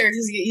 I wasn't sure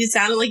because you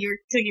sounded like you were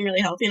cooking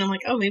really healthy, and I'm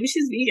like, oh, maybe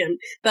she's vegan.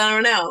 But I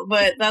don't know.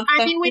 But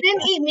I mean, we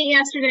didn't eat meat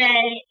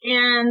yesterday,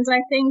 and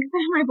I think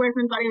that my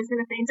boyfriend thought he was going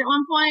to faint at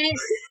one point.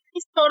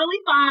 He's totally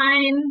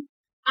fine,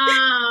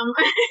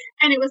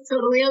 and it was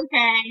totally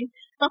okay.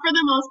 But for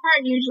the most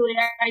part, usually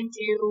I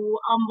do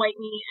white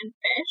meat and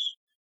fish,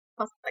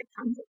 plus like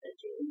tons of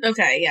veggies.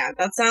 Okay, yeah,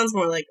 that sounds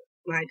more like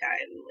my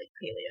diet and like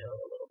paleo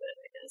a little bit,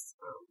 I guess.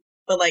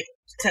 But like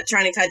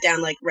trying to cut down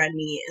like red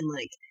meat and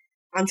like.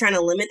 I'm trying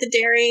to limit the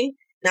dairy,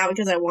 not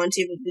because I want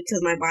to, but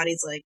because my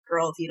body's like,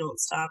 girl, if you don't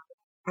stop,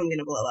 I'm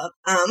gonna blow up.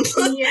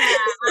 Yeah.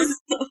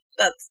 So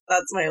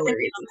that's my only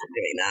reason for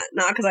doing that,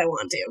 not because I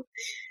want to.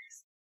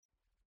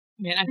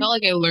 Man, I felt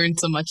like I learned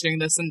so much during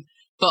this,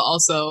 but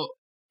also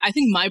I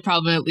think my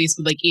problem, at least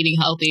with like eating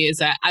healthy, is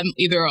that I'm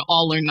either an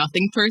all or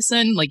nothing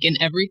person, like in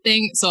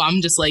everything. So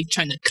I'm just like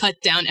trying to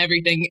cut down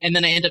everything, and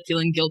then I end up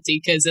feeling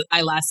guilty because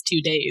I last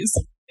 2 days.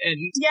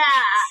 And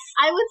yeah,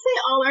 I would say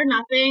all or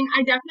nothing.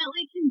 I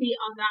definitely can be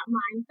of that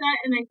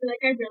mindset, and I feel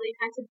like I really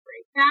had to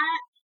break that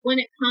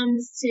when it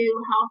comes to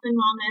health and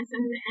wellness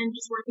and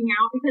just working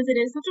out, because it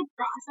is such a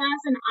process.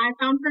 And I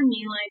found for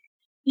me, like,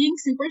 being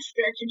super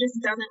strict, it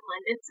just doesn't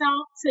lend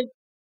itself to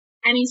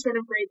any sort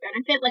of great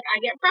benefit. Like,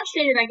 I get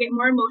frustrated, I get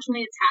more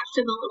emotionally attached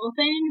to the little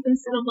things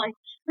instead of like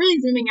really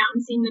zooming out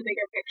and seeing the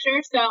bigger picture.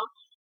 So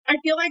I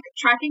feel like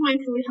tracking my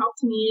food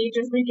helped me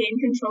just regain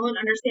control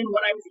and understand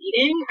what I was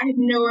eating. I had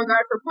no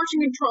regard for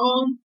portion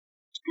control,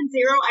 and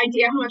zero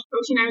idea how much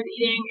protein I was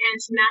eating, and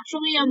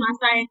naturally, unless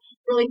I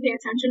really pay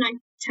attention, I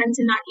tend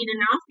to not eat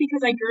enough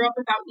because I grew up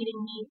without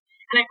eating meat,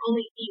 and I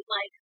only eat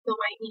like the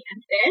white meat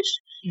and fish.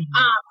 Mm-hmm.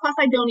 Plus,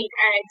 I don't eat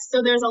eggs,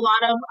 so there's a lot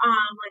of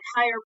like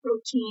higher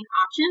protein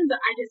options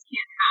that I just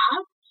can't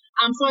have.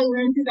 So I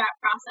learned through that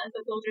process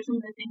that those are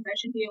some of the things I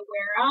should be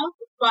aware of.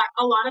 But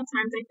a lot of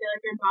times I feel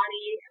like your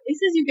body, at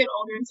least as you get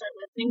older and start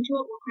listening to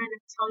it, will kind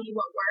of tell you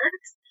what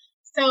works.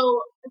 So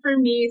for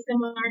me,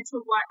 similar to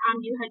what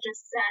you had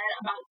just said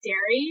about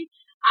dairy,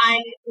 I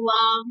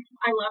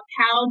love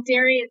cow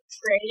dairy. It's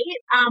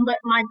great,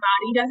 but my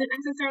body doesn't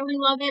necessarily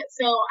love it.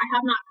 So I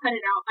have not cut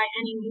it out by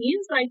any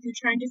means, but I do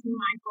try and just be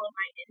mindful of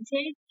my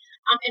intake,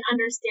 and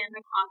understand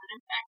the cause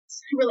and effect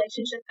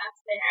relationship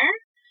that's there.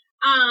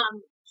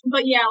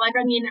 But yeah, like,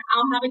 I mean,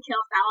 I'll have a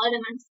kale salad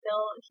and I'm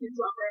still a huge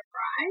lover of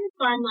fries.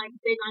 So I'm like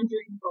big on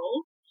doing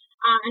both,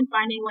 and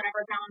finding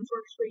whatever balance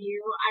works for you.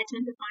 I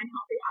tend to find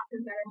healthy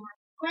options that are more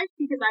quick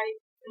because I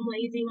am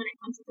lazy when it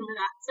comes to some of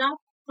that stuff.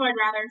 So I'd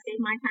rather save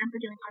my time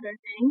for doing other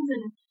things.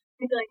 And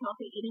I feel like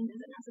healthy eating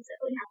doesn't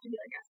necessarily have to be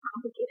like as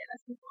complicated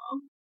as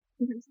people.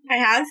 I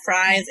had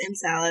fries and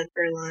salad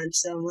for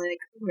lunch, so I'm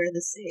like, we're the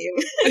same.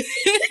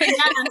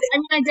 Yeah, I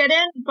mean, I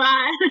didn't, but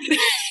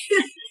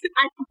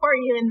I support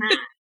you in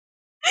that.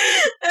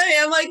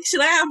 I'm like, should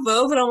I have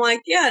both? And I'm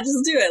like, yeah,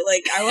 just do it.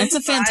 Like, I love. That's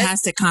a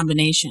fantastic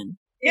combination.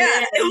 Yeah,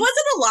 it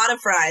wasn't a lot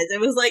of fries. It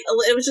was like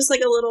it was just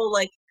like a little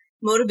like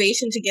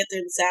motivation to get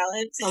through the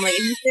salad. So I'm like,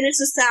 if you finish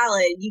the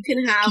salad, you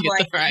can have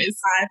like 5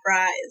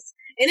 fries,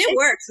 and it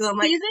works. So I'm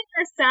like, season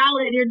your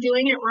salad, you're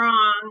doing it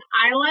wrong.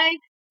 I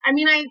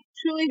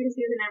truly do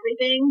season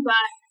everything, but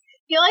I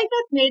feel like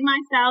that's made my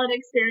salad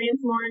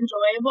experience more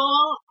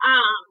enjoyable.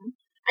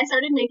 I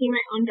started making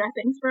my own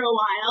dressings for a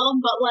while,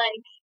 but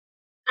like,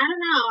 I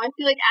don't know. I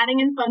feel like adding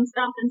in fun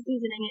stuff and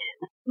seasoning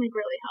it like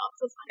really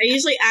helps. I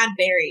usually add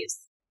berries.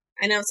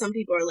 I know some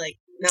people are like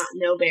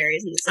no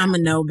berries. I'm a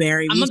no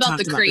berry. I'm about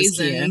the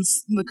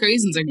craisins. The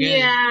craisins are good.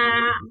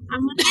 Yeah,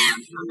 I'm on that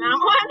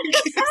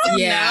one.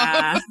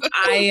 Yeah,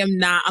 I am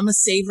not. I'm a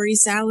savory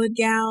salad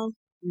gal,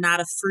 not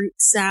a fruit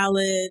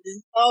salad.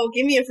 Oh,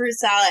 give me a fruit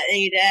salad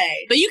any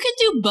day. But you can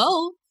do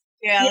both.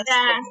 Yeah,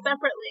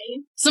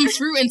 separately. Some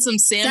fruit and some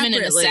salmon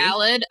in a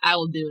salad. I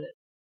will do it.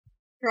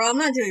 Girl, I'm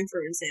not doing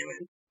fruit and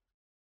salmon.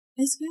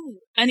 It's good.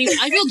 Anyway,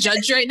 I feel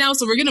judged right now,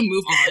 so we're gonna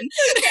move on.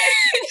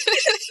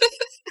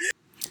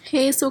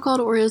 Hey, so-called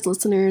Oreos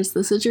listeners,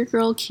 this is your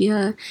girl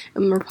Kia,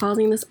 and we're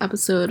pausing this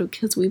episode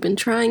because we've been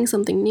trying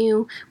something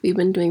new. We've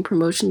been doing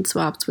promotion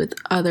swaps with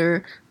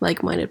other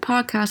like-minded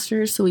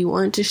podcasters, so we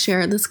wanted to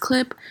share this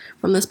clip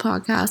from this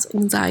podcast,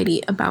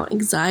 Anxiety About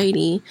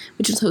Anxiety,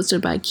 which is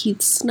hosted by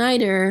Keith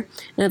Snyder,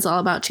 and it's all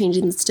about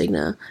changing the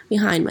stigma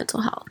behind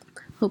mental health.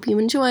 Hope you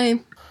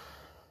enjoy.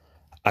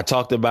 I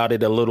talked about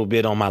it a little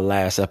bit on my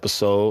last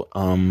episode.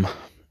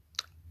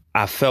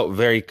 I felt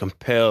very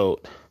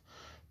compelled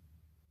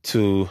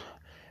to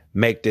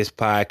make this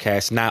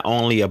podcast not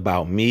only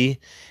about me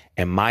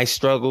and my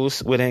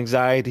struggles with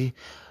anxiety,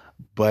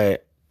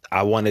 but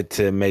I wanted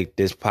to make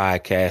this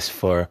podcast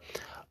for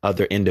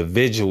other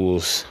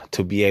individuals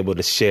to be able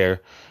to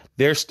share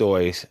their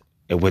stories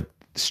with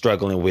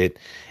struggling with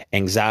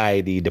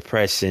anxiety,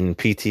 depression,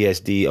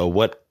 PTSD, or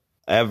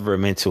whatever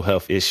mental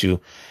health issue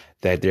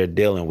that they're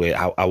dealing with.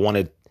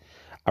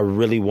 I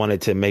really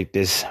wanted to make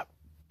this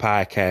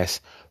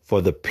podcast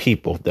for the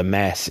people, the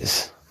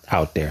masses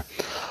out there.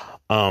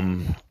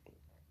 And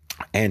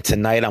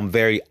tonight I'm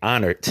very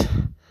honored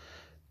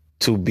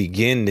to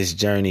begin this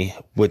journey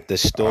with the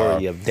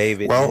story of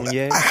David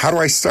Nunez. How do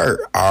I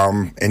start?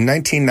 In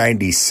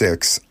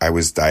 1996, I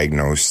was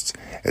diagnosed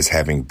as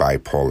having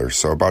bipolar.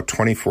 So about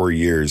 24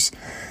 years,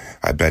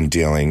 I've been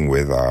dealing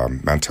with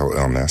mental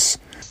illness.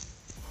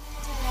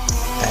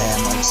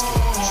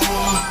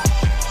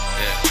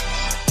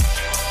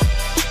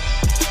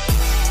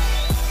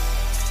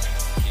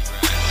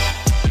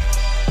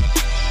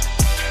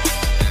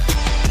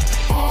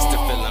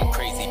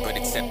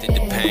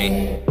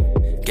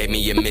 Gave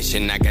me a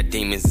mission, I got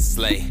demons to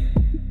slay.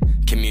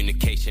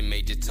 Communication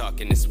made you talk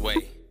in this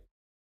way.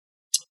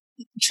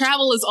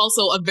 Travel is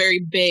also a very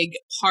big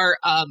part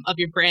of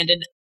your brand.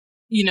 And,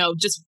 you know,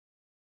 just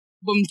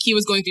when Key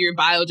was going through your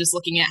bio, just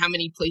looking at how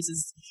many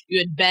places you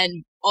had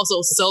been, also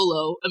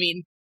solo. I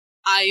mean,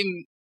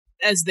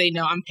 as they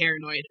know, I'm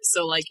paranoid.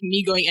 So, like,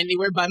 me going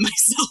anywhere by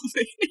myself,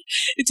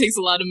 it takes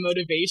a lot of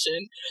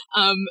motivation.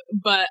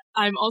 But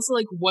I'm also,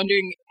 like,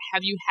 wondering,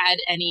 have you had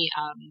any,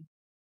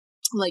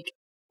 like,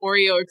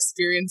 Oreo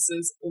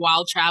experiences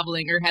while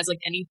traveling, or has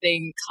like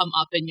anything come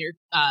up in your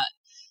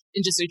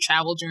in just your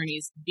travel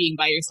journeys being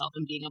by yourself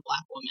and being a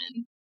Black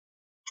woman?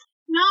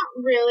 Not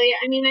really.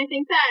 I mean, I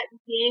think that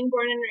being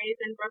born and raised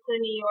in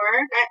Brooklyn, New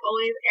York, I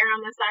always err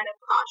on the side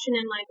of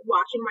caution and like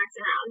watching my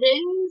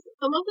surroundings.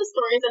 Some of the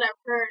stories that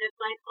I've heard,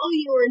 it's like, oh,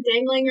 you were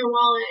dangling your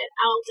wallet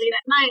out late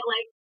at night.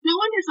 Like, no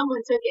wonder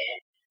someone took it.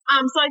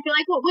 So I feel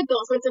like with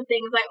those sorts of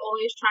things, I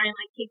always try and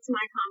like keep to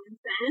my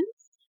common sense.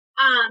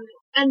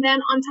 And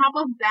then on top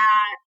of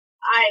that,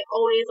 I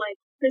always like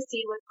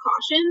proceed with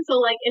caution.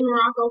 So like in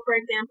Morocco, for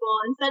example,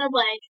 instead of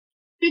like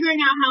figuring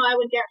out how I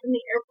would get from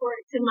the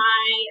airport to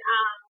my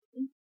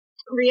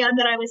riad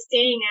that I was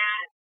staying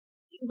at,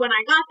 when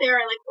I got there,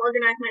 I like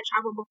organized my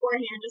travel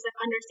beforehand, just like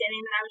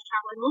understanding that I was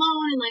traveling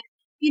alone and like,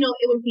 you know,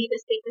 it would be the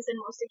safest and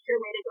most secure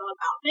way to go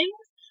about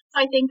things. So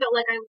I think that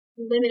like I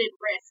limited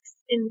risks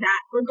in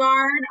that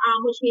regard,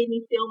 which made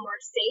me feel more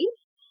safe.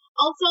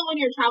 Also, when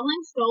you're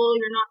traveling solo,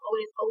 you're not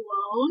always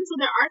alone. So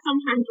there are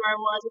some times where I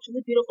was, which is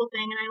a beautiful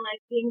thing, and I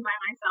like being by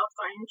myself,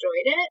 so I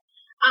enjoyed it.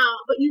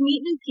 But you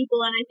meet new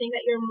people, and I think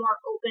that you're more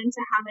open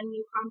to having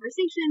new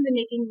conversations and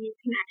making new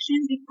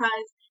connections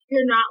because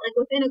you're not like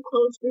within a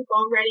closed group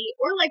already.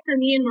 Or like for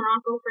me in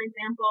Morocco, for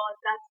example, if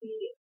that's the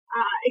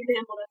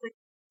example that's like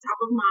top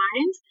of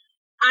mind,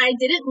 I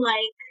didn't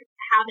like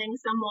having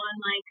someone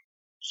like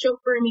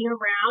chauffeur me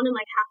around and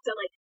like have to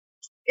like,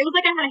 it was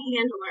like I had a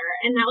handler,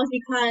 and that was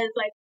because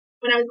like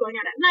when I was going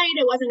out at night,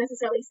 it wasn't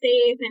necessarily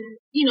safe. And,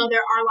 you know,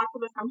 there are lots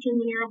of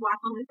assumptions when you're a Black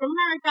woman from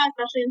America,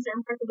 especially in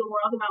certain parts of the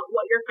world, about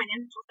what your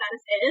financial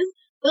status is.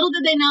 Little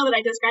did they know that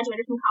I just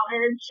graduated from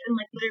college and,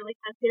 like, literally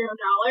had $0.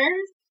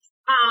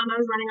 I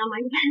was running on,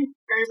 like,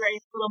 very, very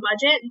little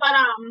budget. But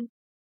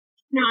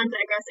now I'm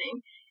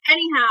digressing.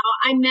 Anyhow,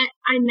 I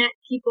met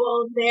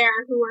people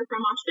there who were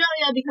from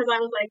Australia because I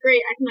was like,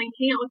 great, I can, like,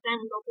 hang out with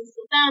them and go places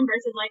with them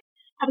versus, like,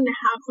 having to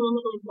have someone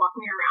literally walk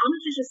me around,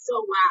 which is just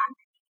so whack.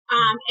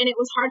 And it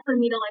was hard for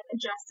me to like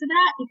adjust to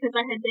that because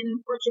I had been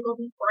in Portugal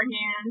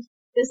beforehand.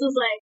 This was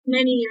like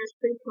many years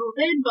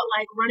pre-COVID, but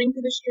like running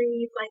through the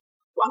streets, like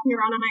walking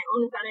around on my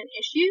own without an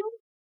issue.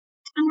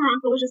 And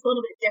Morocco was just a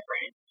little bit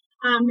different,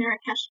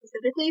 Marrakesh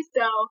specifically.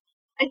 So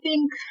I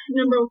think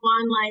number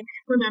one, like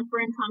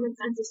remembering common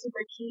sense is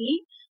super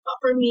key.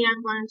 But for me,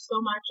 I've learned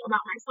so much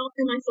about myself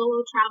through my solo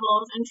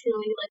travels and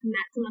truly like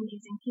met some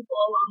amazing people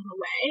along the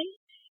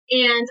way.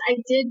 And I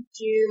did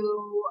do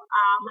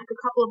like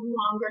a couple of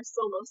longer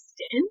solo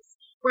stints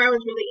where I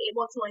was really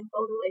able to like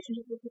build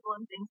relationships with people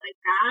and things like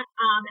that,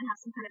 and have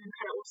some kind of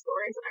incredible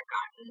stories that I've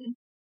gotten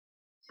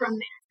from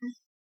there.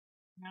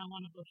 I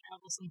want to go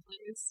travel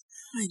someplace.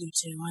 I do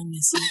too. I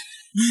miss it.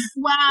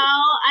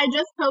 Well, I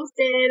just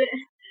posted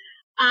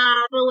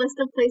the list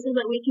of places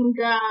that we can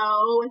go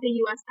with a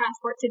U.S.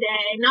 passport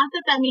today. Not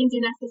that that means you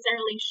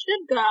necessarily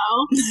should go,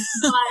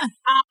 but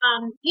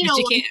you know,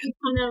 you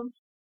kind of.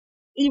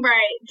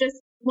 Right,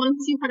 just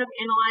once you kind of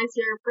analyze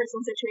your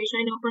personal situation,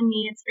 I know for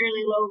me it's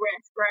fairly low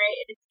risk, right?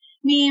 It's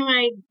me,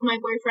 my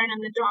boyfriend,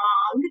 and the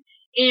dog.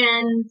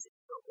 And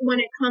when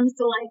it comes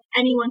to like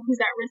anyone who's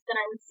at risk that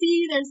I would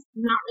see, there's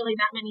not really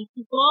that many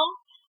people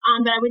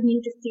that I would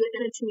need to see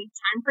within a 2-week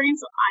time frame.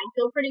 So I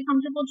feel pretty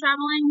comfortable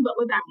traveling, but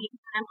with that means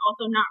I'm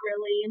also not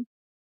really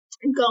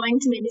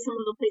going to maybe some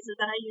of the places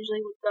that I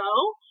usually would go,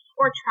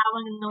 or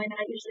traveling in the way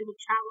that I usually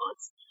would travel.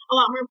 It's a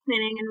lot more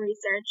planning and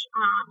research,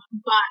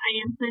 but I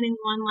am planning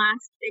one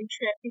last big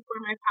trip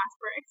before my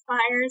passport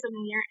expires and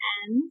the year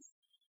ends.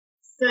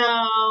 So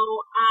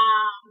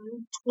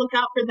look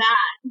out for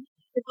that.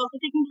 It's also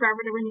taking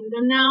forever to renew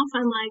them now,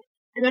 so I'm like,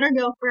 I better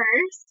go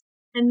first,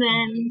 and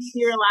then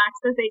be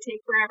relaxed that they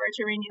take forever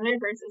to renew it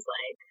versus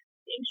like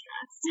being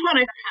stressed when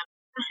I don't have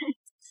time.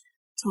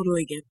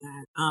 Totally get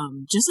that.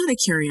 Just out of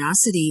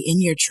curiosity,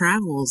 in your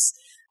travels,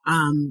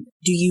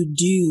 do you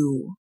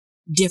do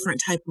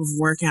different type of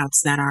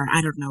workouts that are,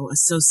 I don't know,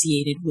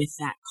 associated with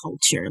that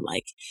culture?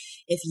 Like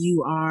if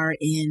you are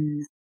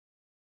in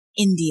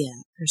India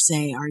per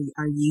se,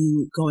 are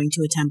you going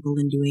to a temple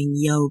and doing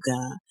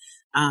yoga?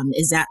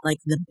 Is that like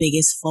the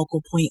biggest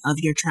focal point of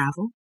your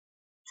travel?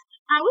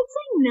 I would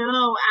say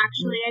no,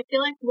 actually. I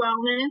feel like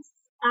wellness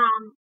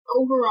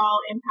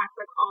overall impacts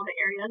like all the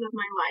areas of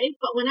my life.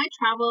 But when I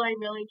travel, I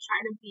really try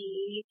to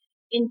be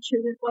in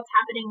tune with what's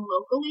happening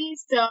locally.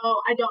 So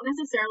I don't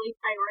necessarily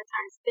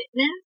prioritize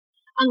fitness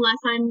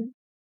unless I'm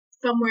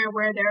somewhere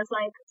where there's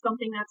like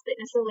something that's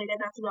fitness related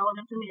that's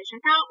relevant for me to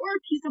check out, or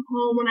a piece of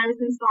home. When I was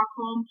in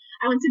Stockholm,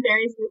 I went to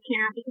Barry's boot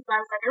camp because I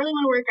was like, I really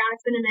want to work out.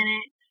 It's been a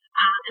minute.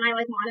 And I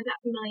like wanted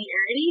that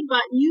familiarity,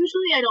 but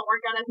usually I don't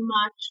work out as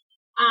much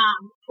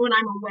when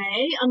I'm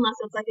away, unless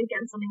it's like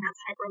again something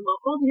that's hyper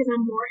local, because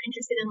I'm more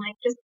interested in like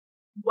just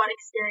what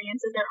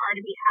experiences there are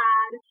to be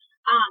had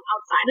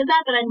outside of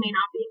that I may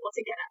not be able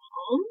to get at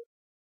home.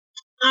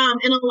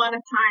 And a lot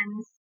of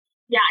times,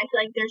 yeah, I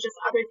feel like there's just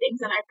other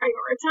things that I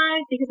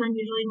prioritize because I'm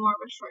usually more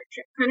of a short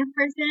trip kind of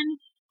person,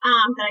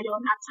 that I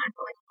don't have time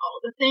for like all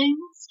the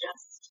things,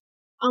 just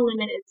a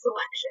limited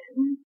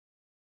selection.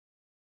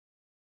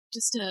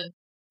 Just to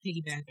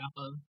piggyback off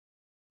of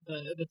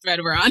the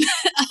thread we're on.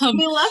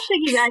 We love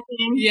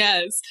piggybacking.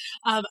 Yes.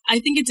 I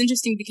think it's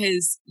interesting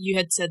because you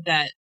had said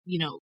that, you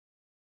know,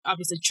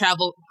 obviously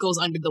travel goes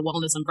under the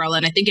wellness umbrella.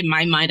 And I think in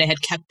my mind, I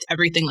had kept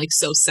everything like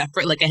so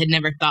separate. Like I had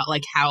never thought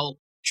like how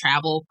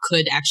travel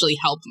could actually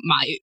help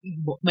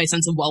my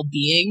sense of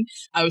well-being.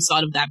 I always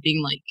thought of that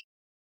being like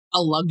a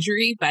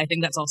luxury, but I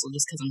think that's also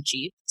just because I'm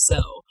cheap. So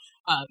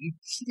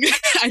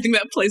I think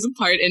that plays a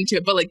part into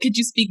it. But like, could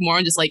you speak more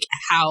on just like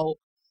how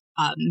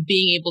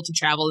being able to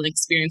travel and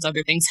experience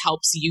other things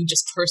helps you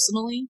just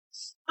personally?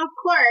 Of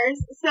course.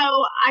 So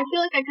I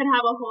feel like I could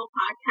have a whole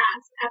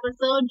podcast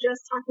episode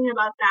just talking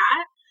about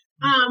that.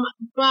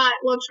 But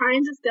we'll try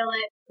and distill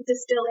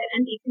it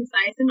and be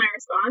concise in my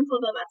response,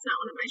 although that's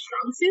not one of my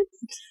strong suits.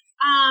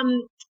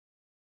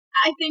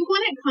 I think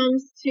when it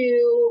comes to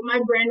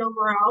my brand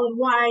overall and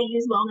why I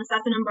use wellness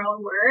as an umbrella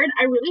word,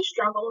 I really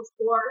struggled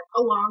for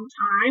a long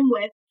time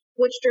with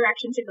which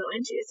direction to go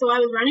into. So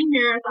I was running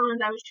marathons,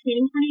 I was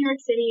training for New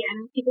York City,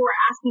 and people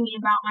were asking me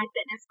about my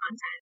fitness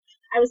content.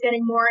 I was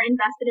getting more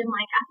invested in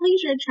like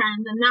athleisure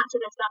trends and that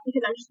sort of stuff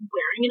because I was just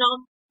wearing it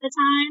all the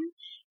time.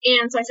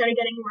 And so I started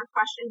getting more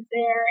questions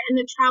there. And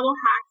the travel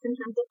hacks in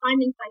terms of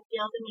finding flight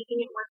deals and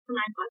making it work for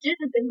my budget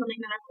has been something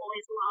that I've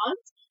always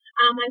loved.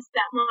 My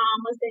stepmom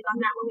was big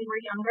on that when we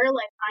were younger,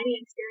 like finding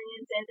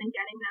experiences and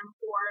getting them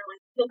for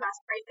like the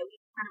best price that we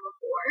could kind of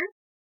afford.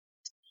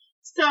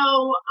 So,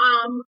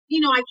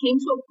 I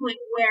came to a point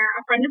where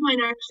a friend of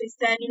mine actually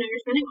said,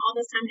 you're spending all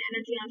this time and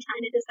energy on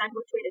trying to decide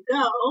which way to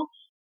go,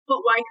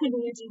 but why couldn't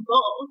you do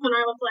both? And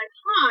I was like,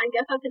 I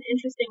guess that's an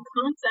interesting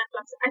concept.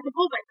 I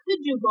suppose I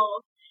could do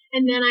both.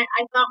 And then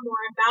I thought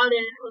more about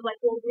it, and it was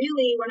like, well,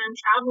 really, when I'm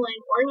traveling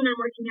or when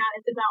I'm working out,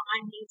 it's about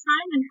my me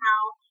time and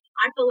how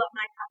I fill up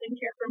my cup and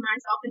care for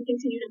myself and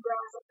continue to grow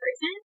as a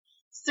person.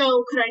 So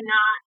could I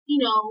not,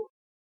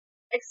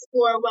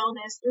 explore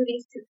wellness through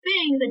these two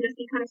things and just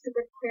be kind of super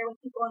clear with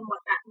people on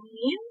what that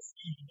means?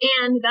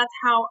 And that's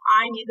how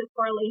I made the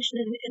correlation,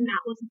 and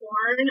that was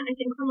born. I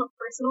think from a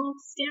personal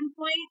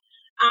standpoint,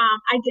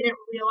 I didn't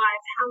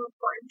realize how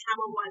important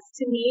travel was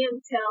to me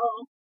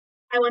until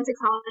I went to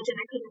college,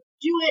 and I couldn't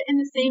do it in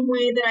the same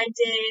way that I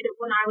did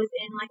when I was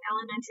in like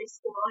elementary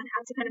school and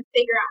had to kind of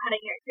figure out how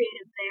to get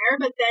creative there.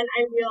 But then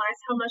I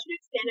realized how much it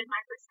expanded my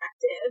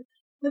perspective.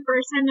 The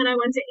first time that I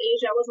went to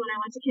Asia was when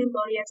I went to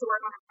Cambodia to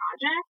work on a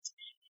project.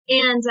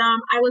 And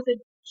I was a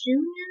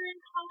junior in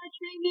college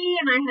maybe,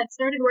 and I had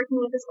started working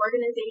with this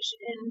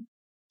organization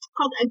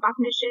called Egg Bok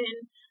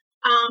Mission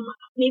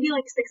maybe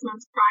like 6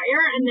 months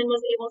prior, and then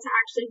was able to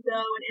actually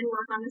go and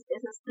work on this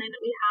business plan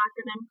that we had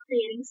for them,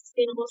 creating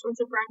sustainable source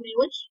of revenue,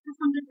 which has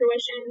come to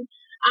fruition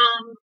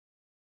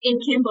in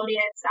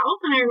Cambodia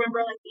itself. And I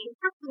remember like being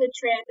prepped for the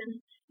trip, and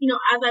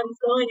as I was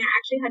going, I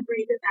actually had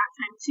breathed at that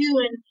time too,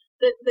 and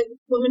the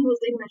woman who was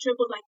leading the trip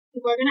was like,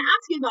 people are going to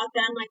ask you about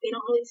them, like they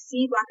don't really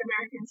see Black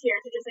Americans here,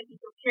 so just like be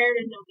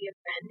prepared and don't be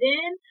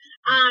offended.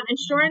 And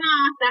sure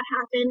enough, that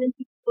happened, and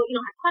people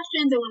people, had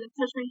questions. They wanted to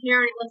touch my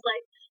hair. And it was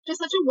like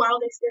just such a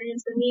wild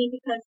experience for me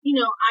because,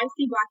 I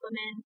see Black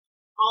women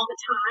all the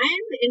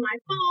time in my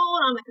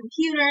phone, on the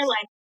computer,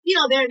 like,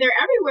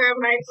 they're everywhere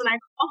when I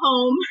go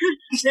home.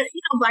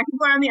 Black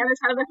people are on the other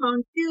side of the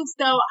phone too.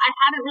 So I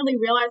hadn't really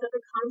realized that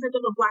the concept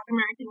of a Black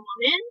American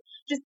woman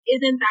just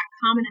isn't that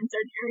common in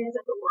certain areas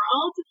of the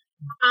world.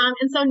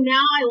 And so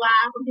now I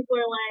laugh when people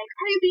are like,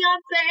 "Are you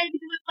Beyonce?"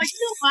 Because it's like,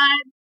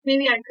 what?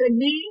 Maybe I could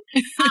be.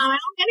 I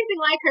don't get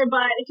anything like her,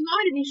 but if you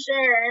want me to be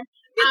sure,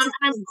 and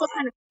I'm still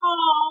kind of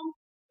tall.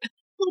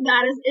 So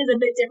that is a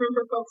bit different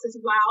for folks as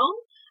well.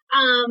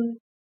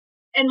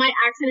 And my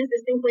accent is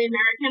distinctly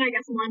American, I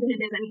guess more than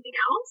it is anything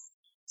else.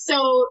 So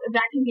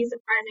that can be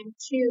surprising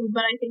too.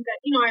 But I think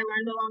that, I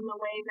learned along the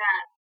way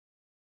that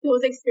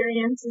those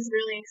experiences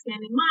really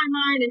expanded my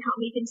mind and helped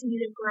me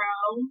continue to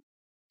grow.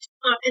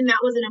 And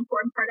that was an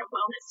important part of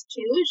wellness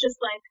too, is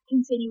just like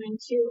continuing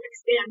to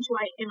expand who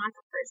I am as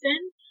a person,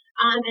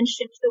 and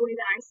shift the way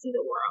that I see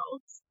the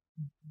world.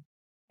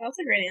 That's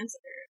a great answer.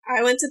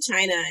 I went to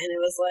China and it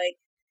was like,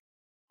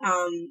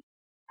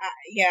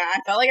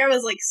 I felt like I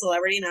was like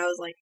celebrity and I was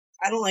like,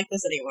 I don't like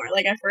this anymore.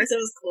 Like at first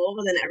it was cool,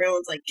 but then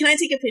everyone's like, "Can I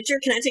take a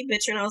picture? Can I take a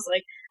picture?" And I was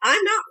like, "I'm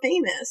not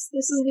famous.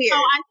 This is weird."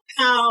 Oh, I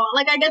know.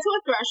 Like I get to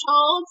a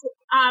threshold,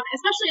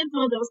 especially in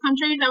some of those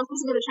countries. I was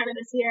supposed to go to China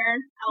this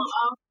year.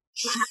 LOL.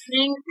 Not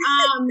happening.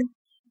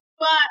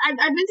 But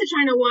I've been to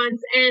China once,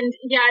 and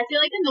yeah, I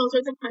feel like in those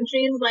sorts of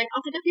countries, like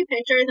I'll take a few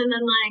pictures and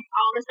then like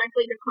I'll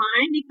respectfully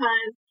decline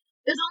because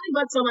there's only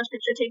but so much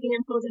picture taking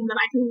and posing that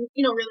I can,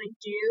 really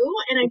do.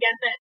 And I get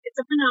that it's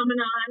a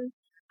phenomenon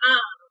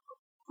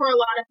for a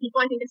lot of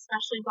people. I think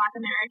especially Black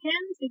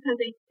Americans because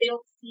they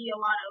don't see a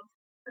lot of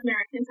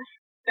Americans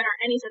that are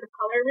any sort of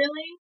color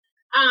really.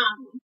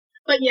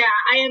 But yeah,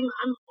 I'm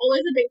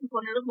always a big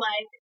proponent of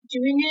like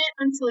doing it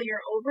until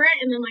you're over it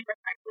and then like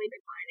respectfully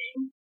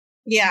declining.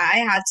 Yeah,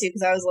 I had to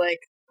because I was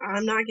like,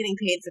 I'm not getting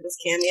paid for this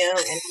cameo,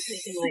 and I'm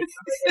taking like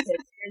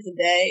pictures a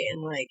day,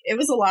 and like it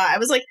was a lot. I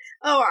was like,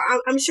 oh,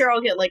 I'm sure I'll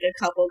get like a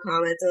couple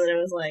comments, and then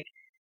I was like,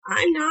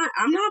 I'm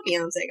not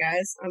Beyonce,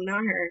 guys. I'm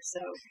not her.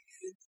 So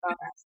stop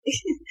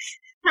asking.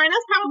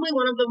 China's probably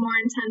one of the more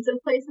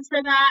intensive places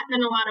for that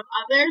than a lot of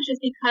others,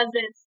 just because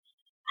it's.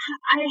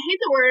 I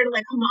hate the word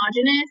like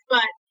homogenous,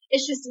 but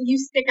it's just you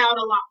stick out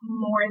a lot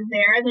more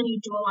there than you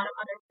do a lot of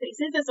other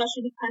places,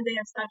 especially because they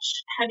have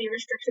such heavy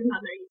restrictions on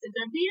their usage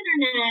of the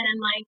internet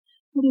and like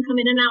who can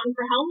come in and out and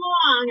for how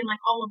long and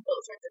like all of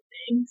those sorts of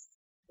things.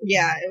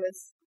 Yeah, it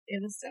was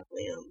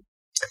definitely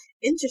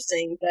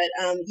interesting. But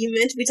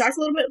we talked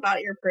a little bit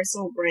about your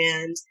personal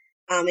brand,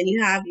 and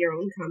you have your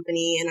own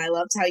company, and I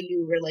loved how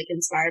you were like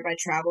inspired by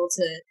travel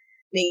to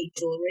make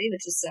jewelry,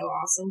 which is so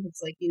awesome.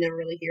 It's like you never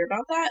really hear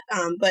about that.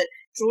 But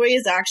jewelry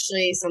is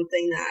actually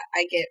something that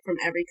I get from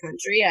every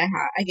country.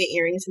 I get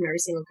earrings from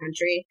every single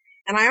country,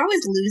 and I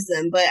always lose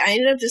them. But I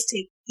ended up just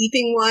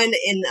keeping one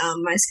in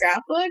my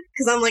scrapbook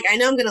because I'm like,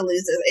 I know I'm gonna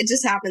lose it. It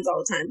just happens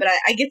all the time. But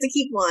I get to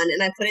keep one,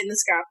 and I put it in the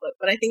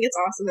scrapbook. But I think it's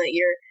awesome that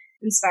you're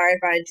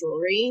inspired by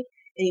jewelry,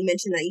 and you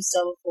mentioned that you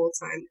still have a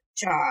full-time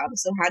job.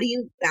 So how do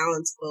you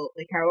balance both?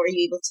 Like, how are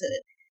you able to,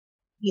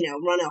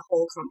 run a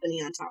whole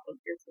company on top of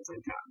your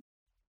full-time job?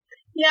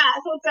 Yeah,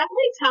 so it's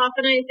definitely tough,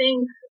 and I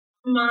think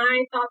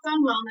my thoughts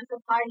on wellness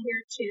apply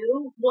here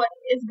too. What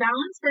is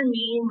balanced for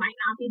me might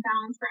not be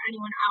balanced for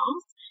anyone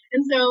else,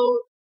 and so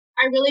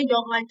I really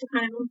don't like to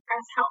kind of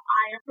impress how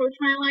I approach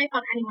my life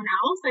on anyone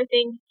else. I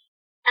think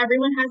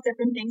everyone has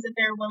different things that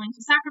they're willing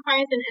to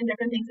sacrifice and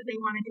different things that they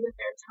want to do with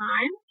their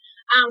time.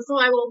 So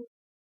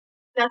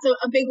that's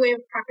a big way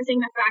of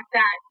prefacing the fact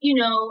that,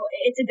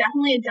 it's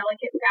definitely a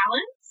delicate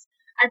balance.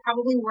 I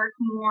probably work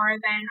more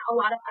than a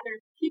lot of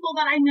other people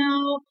that I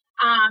know.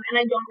 And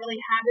I don't really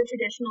have the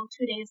traditional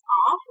 2 days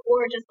off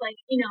or just like,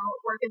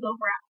 work is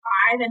over at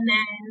 5 and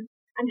then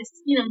I'm just,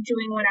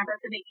 doing whatever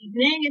for the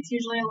evening. It's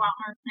usually a lot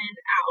more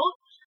planned out.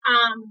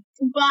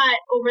 But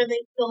over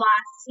the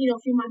last,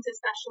 few months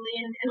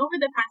especially and over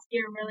the past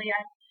year, really,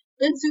 I've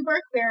been super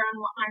clear on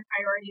what my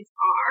priorities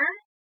are.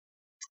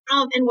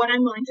 And what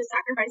I'm willing to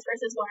sacrifice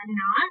versus what I'm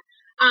not.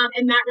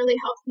 And that really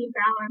helps me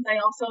balance. I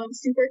also am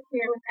super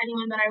clear with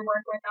anyone that I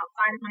work with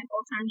outside of my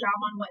full-time job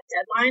on what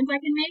deadlines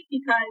I can make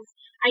because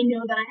I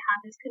know that I have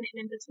this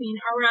commitment between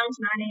around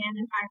 9 a.m.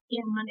 and 5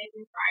 p.m. Monday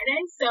through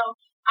Friday. So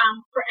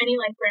for any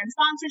like brand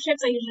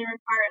sponsorships, I usually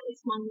require at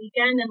least one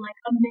weekend and like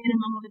a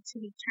minimum of a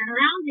 2-week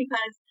turnaround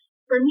because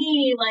for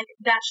me, like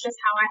that's just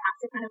how I have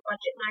to kind of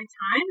budget my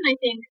time. And I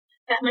think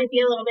that might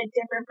be a little bit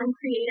different from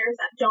creators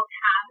that don't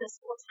have this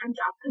full-time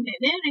job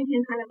commitment and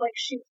can kind of like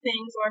shoot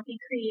things or be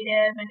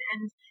creative and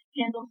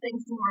handle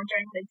things more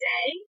during the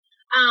day.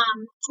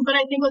 But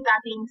I think with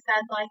that being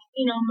said, like,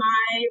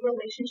 my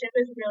relationship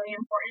is really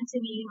important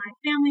to me. My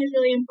family is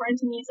really important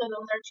to me. So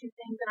those are two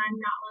things that I'm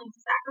not willing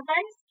to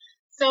sacrifice.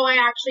 So I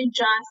actually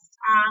just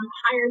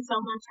hired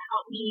someone to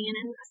help me in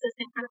an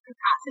assistant kind of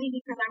capacity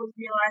because I was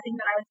realizing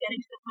that I was getting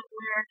to the point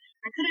where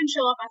I couldn't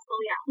show up as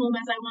fully at home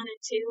as I wanted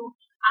to.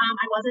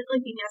 I wasn't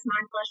like being as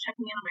mindful as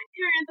checking in on my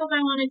parents as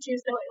I wanted to,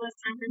 so it was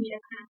time for me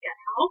to kind of get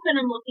help. And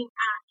I'm looking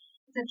at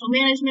potential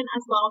management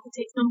as well to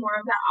take some more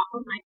of that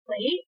off of my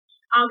plate.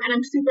 And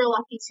I'm super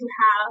lucky to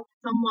have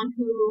someone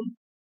who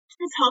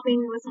is helping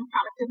me with some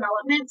product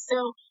development.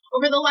 So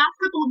over the last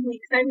couple of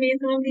weeks, I've made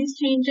some of these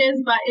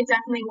changes, but it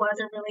definitely was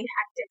a really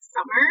hectic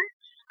summer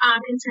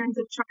in terms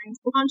of trying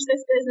to launch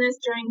this business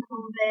during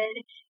COVID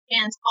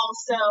and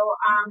also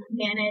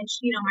manage,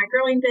 my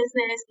growing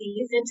business,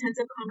 these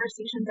intensive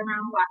conversations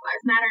around Black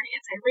Lives Matter and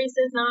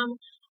anti-racism.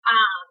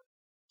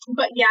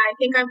 But yeah, I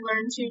think I've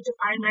learned to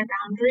define my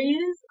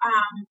boundaries,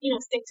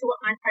 stick to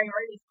what my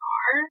priorities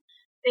are.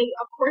 They,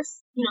 of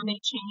course, may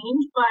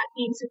change, but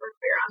being super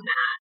clear on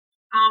that.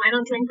 I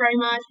don't drink very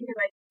much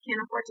because I can't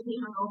afford to be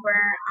hungover,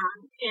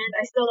 and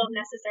I still don't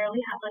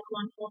necessarily have like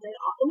one full day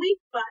off a week,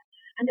 but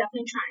I'm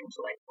definitely trying to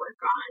like work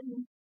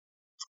on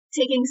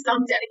taking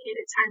some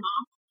dedicated time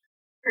off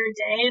per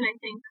day. And I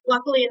think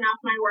luckily enough,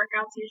 my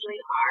workouts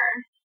usually are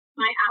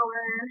my hour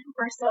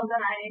or so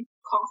that I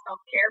call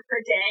self-care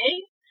per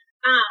day.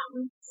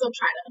 So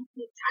try to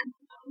make time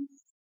for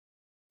those.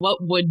 What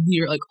would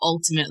your like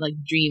ultimate like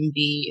dream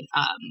be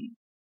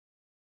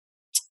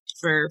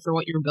for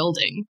what you're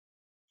building?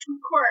 Of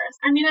course.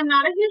 I mean, I'm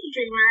not a huge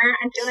dreamer.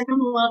 I feel like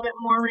I'm a little bit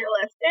more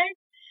realistic.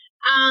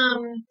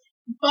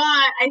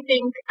 But I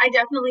think I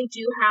definitely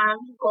do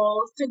have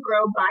goals to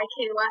grow by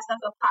KWest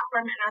as a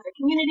platform and as a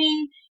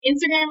community.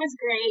 Instagram is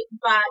great,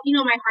 but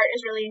my heart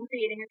is really in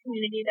creating a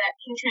community that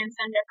can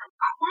transcend different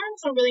platforms.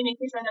 So really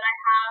making sure that I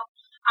have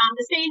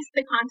the space,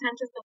 the content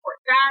to support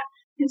that.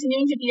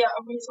 Continuing to be a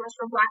resource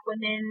for Black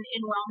women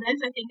in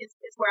wellness, I think is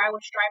where I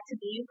would strive to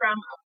be from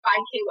a by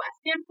KWest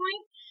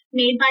standpoint.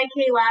 Made by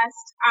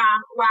KWest,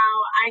 wow,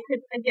 I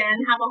could, again,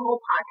 have a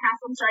whole podcast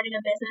on starting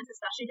a business,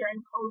 especially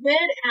during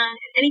COVID, and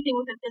anything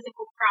with a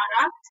physical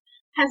product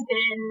has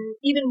been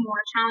even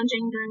more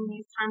challenging during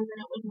these times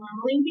than it would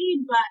normally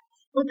be. But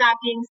with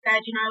that being said,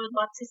 I would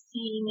love to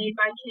see Made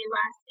by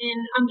KWest in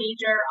a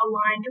major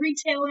aligned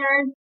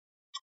retailer,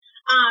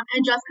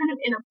 and just kind of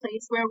in a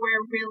place where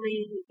we're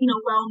really,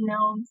 well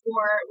known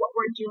for what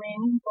we're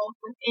doing, both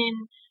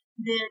within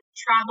the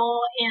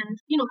travel and,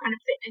 kind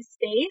of fitness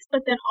space,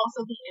 but then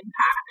also the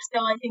impact. So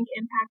I think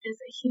impact is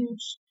a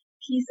huge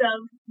piece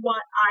of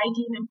what I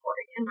deem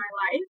important in my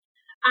life.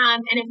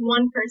 And if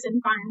one person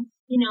finds,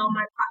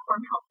 my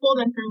platform helpful,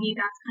 then for me,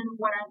 that's kind of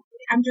what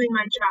I'm doing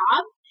my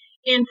job.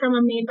 And from a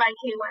Made by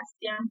KWest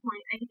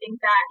standpoint, I think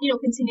that,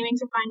 continuing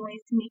to find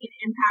ways to make an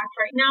impact.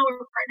 Right now,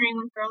 we're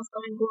partnering with Girls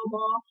Going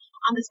Global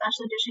on the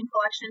special edition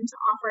collection to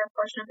offer a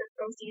portion of the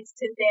proceeds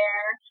to their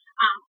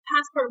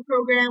passport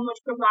program,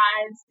 which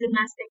provides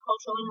domestic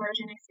cultural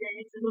immersion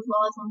experiences as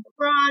well as ones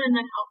abroad, and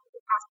then helps with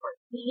the passport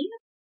fee.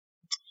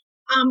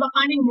 But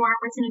finding more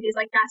opportunities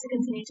like that to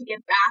continue to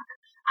give back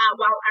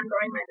while I'm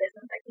growing my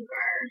business, I think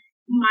are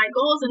my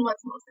goals and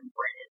what's most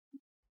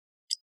important.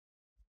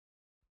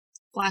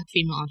 Black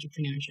female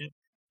entrepreneurship.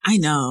 I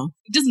know.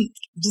 It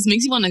just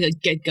makes you want to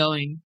get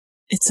going.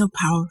 It's so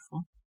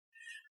powerful.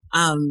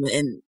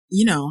 And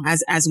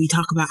as we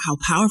talk about how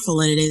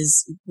powerful it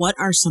is, what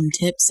are some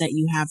tips that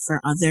you have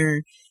for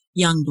other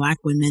young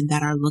Black women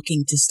that are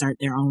looking to start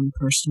their own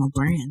personal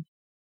brand?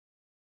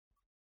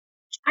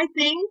 I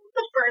think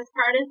the first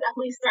part is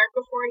definitely start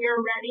before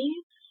you're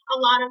ready.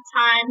 A lot of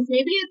times,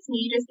 maybe it's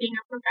me just being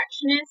a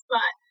perfectionist,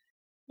 but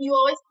you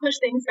always push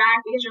things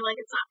back because you're like,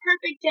 it's not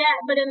perfect yet.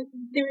 But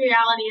the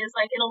reality is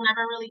like, it'll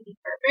never really be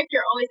perfect.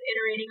 You're always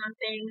iterating on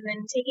things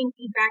and taking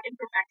feedback and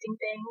perfecting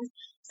things.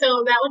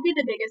 So that would be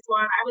the biggest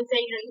one. I would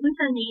say, even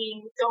for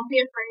me, don't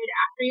be afraid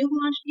after you've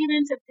launched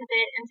even to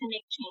pivot and to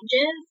make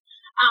changes.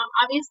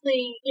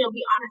 Obviously,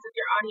 be honest with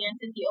your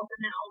audience and be open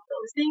to all of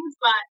those things,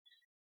 but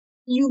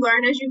you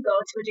learn as you go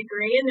to a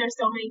degree, and there's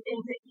so many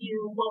things that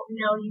you won't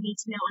know you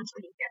need to know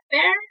until you get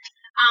there.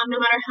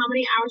 No matter how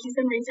many hours you've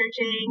been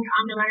researching,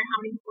 no matter how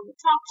many people you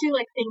talk to,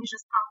 like things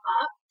just pop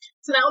up.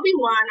 So that would be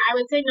one. I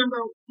would say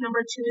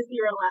number two is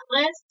be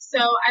relentless.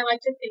 So I like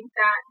to think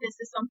that this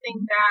is something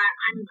that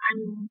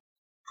I'm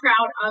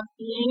proud of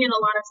being in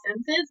a lot of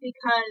senses,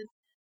 because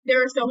there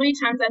are so many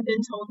times I've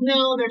been told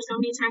no. There's so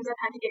many times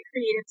I've had to get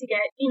creative to get,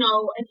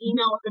 an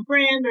email with a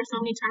brand. There's so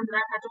many times that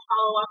I've had to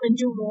follow up and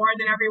do more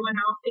than everyone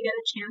else to get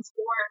a chance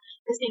for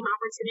the same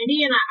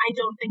opportunity. And I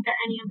don't think that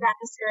any of that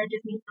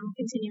discourages me from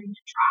continuing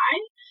to try.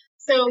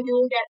 So you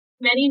will get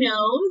many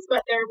no's,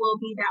 but there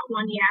will be that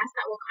one yes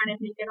that will kind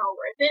of make it all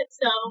worth it.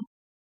 So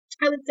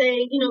I would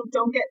say,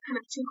 don't get kind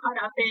of too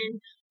caught up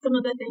in some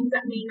of the things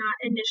that may not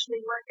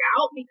initially work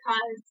out,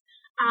 because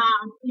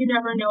you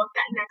never know if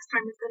that next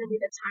time is going to be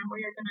the time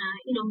where you're going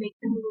to, make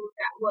the move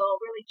that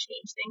will really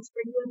change things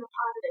for you in a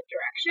positive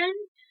direction.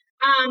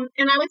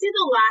 And I would say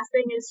the last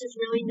thing is just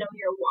really know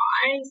your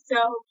why. So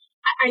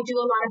I do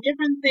a lot of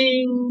different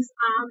things,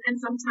 and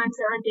sometimes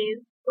there are days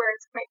where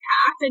it's quite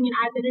packed. I mean,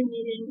 I've been in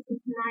meetings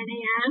since 9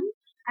 a.m.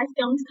 I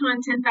filmed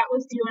content that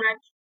was due, and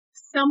I've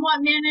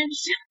somewhat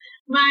managed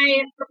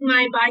my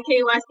by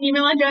KWest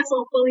email address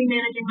while fully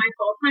managing my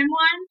full-time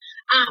one.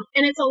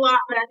 And it's a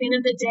lot, but at the end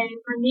of the day,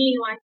 for me,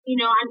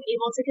 I'm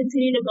able to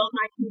continue to build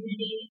my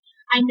community.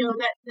 I know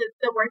that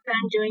the work that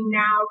I'm doing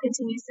now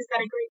continues to set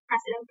a great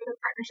precedent for the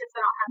partnerships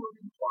that I'll have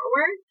moving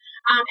forward.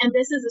 And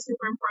this is a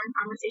super important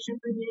conversation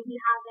for me to be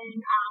having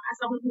as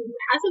someone who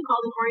has been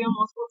called an Oreo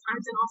multiple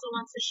times and also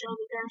wants to show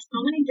that there are so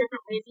many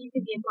different ways that you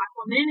can be a Black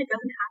woman. It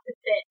doesn't have to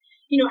fit,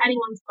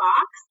 anyone's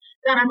box,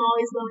 that I'm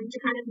always willing to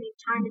kind of make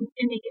time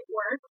and make it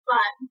work.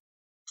 But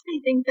I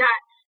think that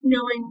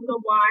knowing the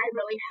why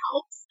really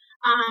helps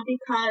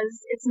because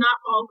it's not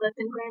all glitz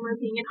and glamour.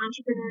 Being an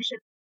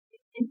entrepreneurship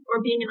or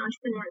being an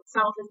entrepreneur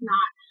itself is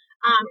not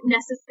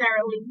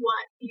necessarily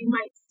what you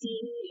might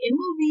see in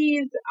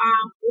movies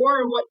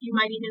or what you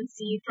might even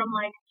see from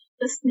like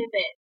the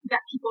snippet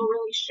that people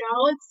really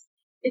show.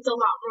 It's a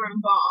lot more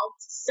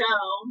involved. So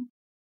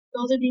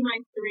those would be my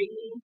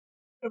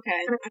 3.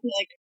 Okay, I feel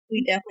like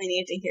we definitely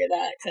need to hear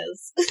that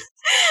because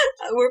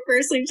we're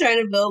personally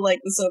trying to build like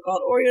the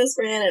so-called Oreos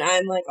brand, and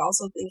I'm like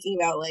also thinking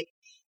about like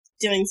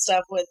doing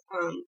stuff with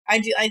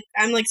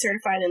I'm like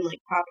certified in like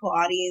pop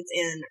Pilates,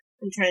 and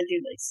I'm trying to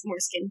do like some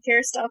more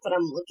skincare stuff, but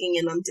I'm looking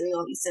and I'm doing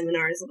all these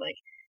seminars of like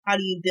how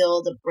do you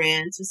build a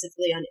brand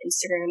specifically on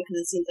Instagram,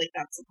 because it seems like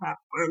that's the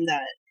platform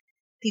that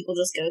people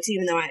just go to,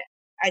 even though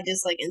I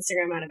dislike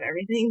Instagram out of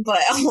everything, but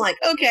I'm like,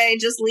 okay,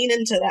 just lean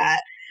into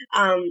that.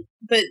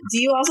 But do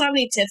you also have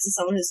any tips to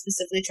someone who's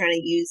specifically trying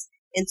to use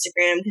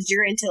Instagram, because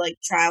you're into like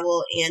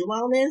travel and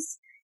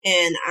wellness,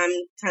 and I'm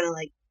kind of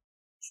like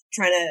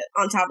trying to,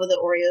 on top of the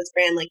Oreos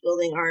brand, like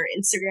building our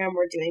Instagram,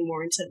 we're doing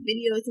more into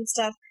videos and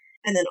stuff.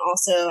 And then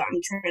also I'm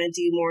trying to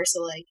do more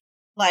so like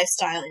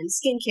lifestyle and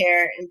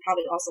skincare and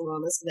probably also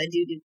wellness, because I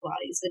do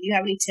Pilates. But do you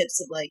have any tips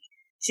of like,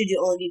 should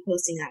you only be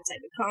posting that type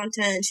of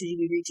content? Should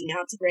you be reaching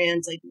out to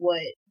brands? Like,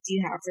 what do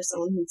you have for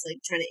someone who's like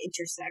trying to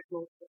intersect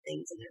multiple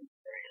things in their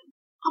brand?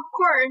 Of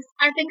course.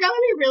 I think I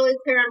would be really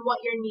clear on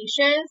what your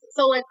niche is.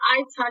 So like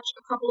I touch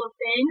a couple of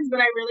things, but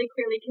I really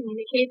clearly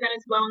communicate that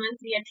it's wellness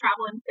via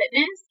travel and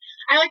fitness.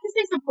 I like to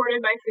stay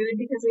supported by food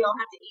because we all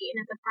have to eat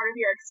and it's a part of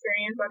your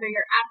experience, whether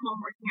you're at home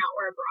working out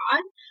or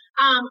abroad.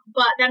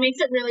 But that makes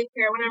it really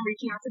clear when I'm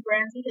reaching out to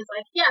brands, because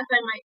like, yes,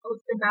 I might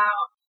post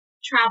about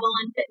travel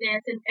and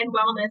fitness and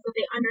wellness, but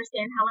they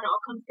understand how it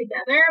all comes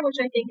together, which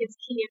I think is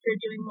key if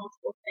you're doing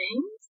multiple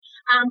things.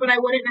 But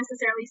I wouldn't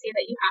necessarily say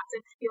that you have to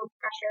feel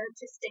pressure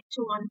to stick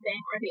to one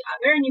thing or the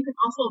other, and you can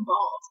also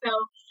evolve. So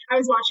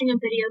I was watching a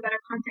video that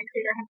a content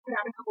creator had put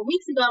out a couple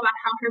weeks ago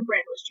about how her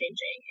brand was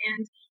changing,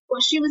 and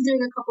what she was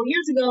doing a couple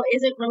years ago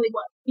isn't really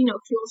what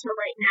fuels her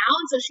right now,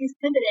 and so she's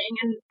pivoting,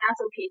 and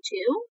that's okay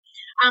too.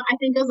 I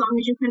think as long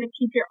as you kind of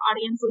keep your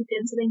audience looped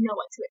in so they know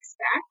what to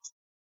expect,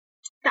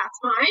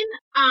 that's fine.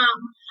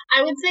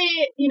 I would say,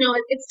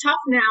 it's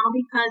tough now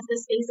because the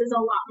space is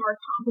a lot more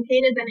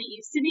complicated than it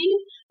used to be.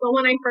 But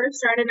when I first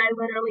started, I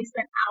literally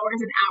spent hours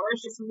and hours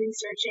just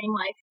researching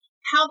like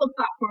how the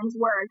platforms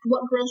worked,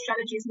 what growth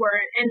strategies were,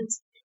 and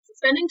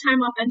spending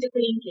time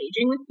authentically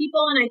engaging with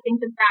people. And I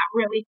think that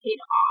really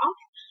paid off.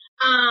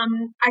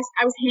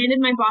 I was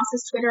handed my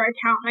boss's Twitter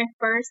account my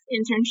first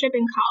internship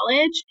in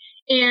college,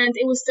 and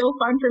it was so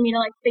fun for me to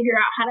like figure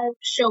out how to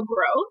show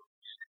growth.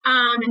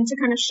 And to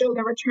kind of show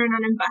the return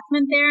on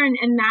investment there.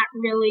 And that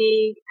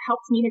really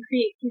helped me to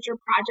create future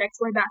projects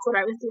where that's what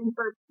I was doing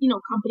for,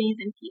 companies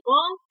and people.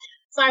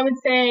 So I would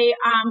say,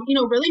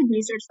 really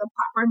research the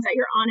platforms that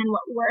you're on and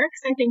what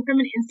works. I think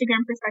from an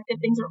Instagram perspective,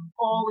 things are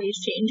always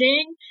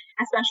changing,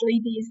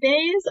 especially these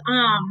days.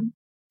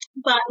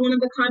 But one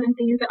of the common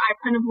things that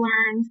I've kind of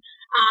learned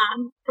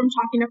from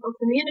talking to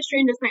folks in the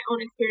industry and just my own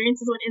experience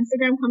is when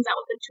Instagram comes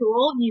out with a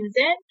tool, use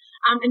it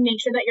and make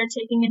sure that you're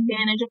taking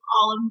advantage of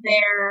all of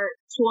their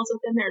tools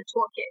within their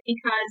toolkit,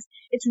 because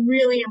it's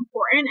really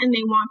important and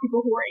they want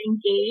people who are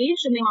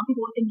engaged and they want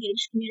people with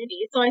engaged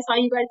communities. So I saw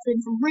you guys doing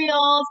some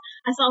reels.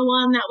 I saw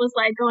one that was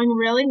like going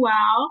really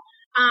well.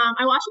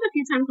 I watched it a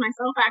few times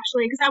myself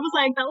actually because I was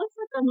like, that looks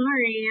like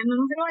Amari, and I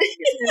was like, oh, I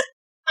see this.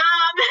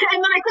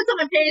 And then I clicked on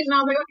the page and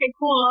I was like, okay,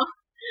 cool.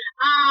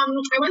 I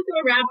went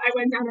down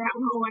a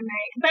rabbit hole one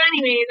night. But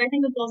anyways, I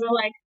think that those are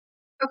like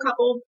a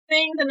couple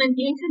things, and then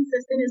being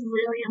consistent is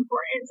really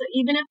important. So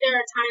even if there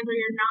are times where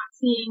you're not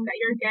seeing that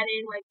you're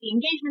getting like the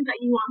engagement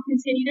that you want,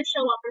 continue to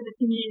show up for the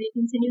community,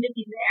 continue to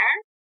be there,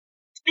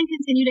 and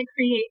continue to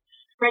create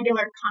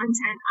regular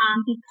content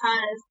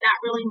because that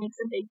really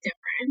makes a big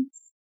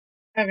difference.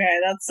 Okay,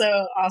 that's so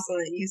awesome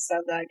that you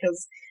said that,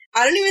 because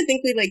I don't even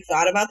think we like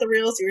thought about the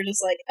reels. We were just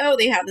like, oh,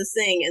 they have this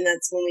thing, and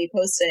that's when we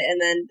post it. And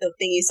then the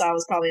thing you saw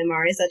was probably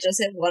Amari's that just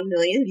hit 1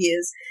 million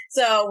views.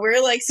 So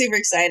we're like super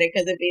excited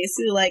because it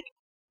basically like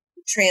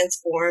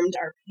transformed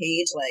our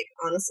page like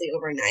honestly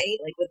overnight.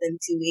 Like within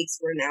 2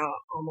 weeks, we're now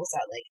almost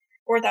at like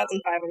 4,500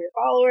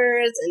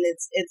 followers, and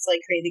it's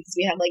like crazy because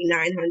we had like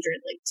 900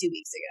 like 2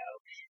 weeks ago.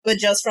 But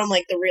just from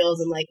like the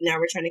reels, and like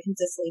now we're trying to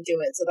consistently do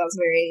it. So that's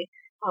very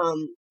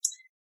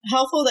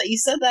helpful that you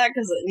said that,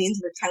 because it means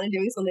we're kind of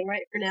doing something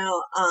right for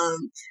now.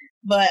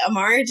 But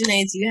Amari,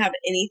 Janae, do you have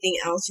anything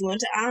else you want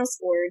to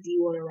ask, or do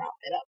you want to wrap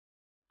it up?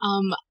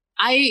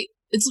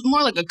 It's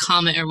more like a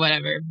comment or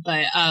whatever,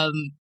 but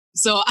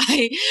so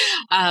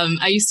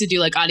I used to do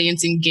like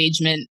audience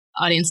engagement,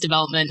 audience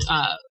development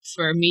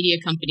for a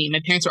media company.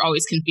 My parents were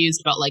always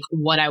confused about like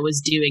what I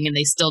was doing, and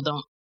they still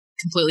don't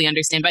completely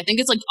understand. But I think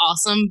it's like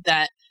awesome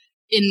that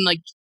in like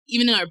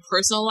even in our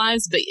personal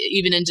lives, but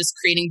even in just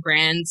creating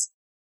brands,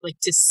 like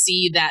to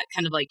see that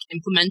kind of like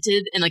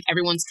implemented and like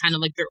everyone's kind of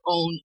like their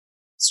own,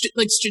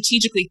 like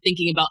strategically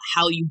thinking about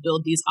how you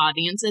build these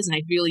audiences. And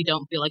I really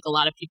don't feel like a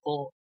lot of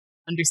people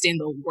understand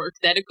the work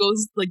that it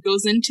goes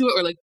into it,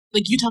 or like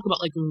you talk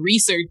about like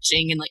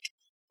researching and like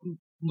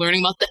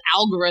learning about the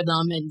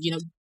algorithm and, you know,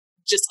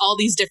 just all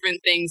these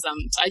different things. So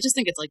I just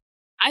think I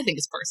think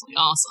it's personally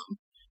awesome.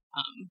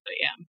 But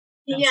yeah.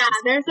 Yeah,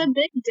 there's a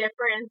big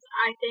difference,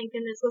 I think,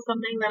 and this was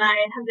something that I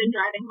have been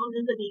driving home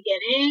in the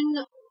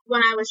beginning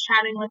when I was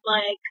chatting with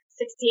like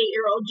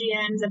 68-year-old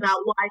GMs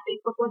about why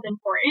Facebook was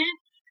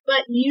important.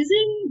 But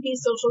using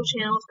these social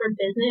channels for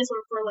business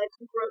or for like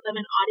growth of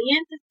an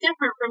audience is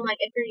different from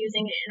like if you're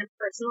using it in a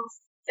personal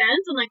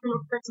sense and like from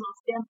a personal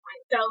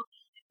standpoint. So,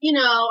 you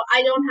know,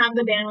 I don't have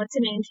the bandwidth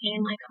to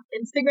maintain like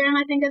Instagram,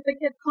 I think as the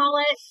kids call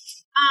it.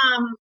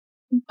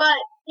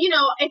 But, you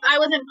know, if I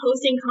wasn't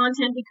posting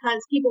content because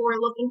people were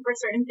looking for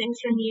certain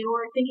things from you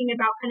or thinking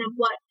about kind of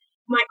what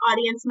my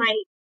audience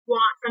might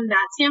want from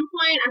that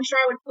standpoint, I'm sure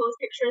I would post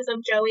pictures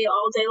of Joey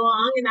all day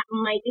long and that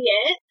might be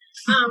it.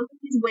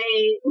 He's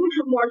way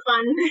more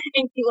fun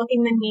and cute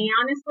looking than me,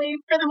 honestly,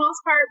 for the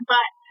most part.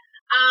 But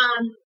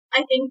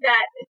I think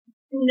that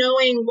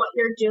knowing what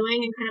you're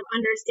doing and kind of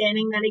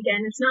understanding that,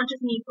 again, it's not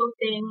just me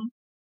posting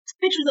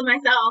pictures of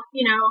myself,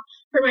 you know,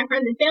 for my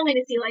friends and family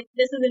to see, like,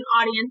 this is an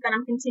audience that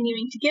I'm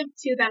continuing to give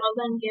to that I'll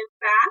then give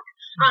back.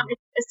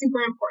 It's a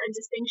super important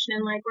distinction,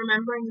 and like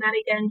remembering that,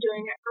 again,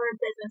 doing it for a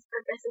business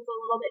purpose is a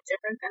little bit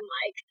different than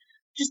like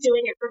just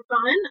doing it for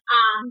fun,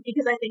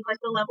 because I think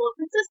like the level of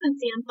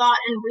consistency and thought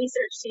and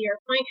research, to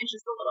your point, is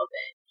just a little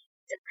bit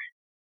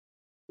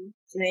different.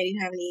 Janae, do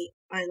you have any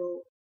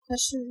final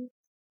questions?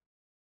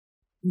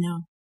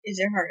 No. Is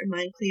your heart and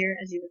mind clear,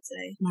 as you would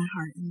say? My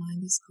heart and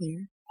mind is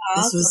clear.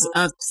 Awesome. This was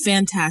a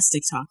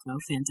fantastic talk, though.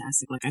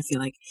 Fantastic. Like, I feel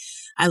like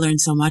I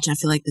learned so much. I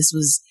feel like this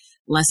was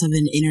less of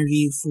an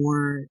interview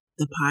for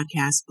the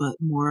podcast, but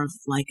more of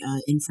like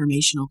an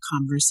informational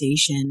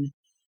conversation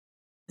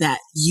that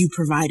you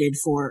provided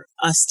for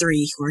us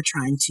three who are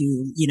trying to,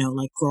 you know,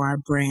 like grow our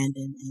brand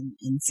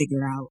and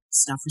figure out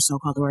stuff for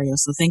So-Called Oreos.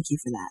 So thank you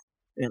for that,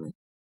 really.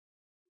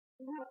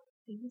 Yeah,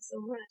 thank you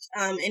so much.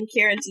 And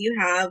Kara, do you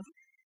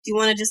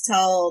want to just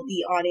tell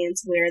the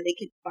audience where they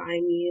could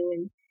find you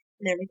and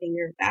everything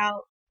you're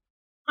about?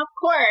 Of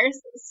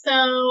course. So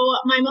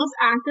my most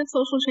active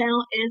social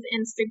channel is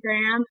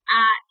Instagram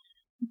at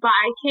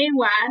by K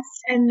West,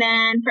 and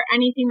then for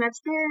anything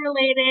that's food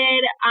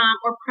related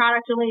or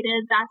product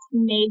related, that's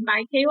Made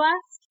by K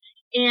West,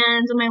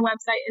 and my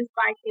website is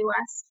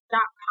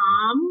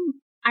bykwest.com.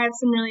 I have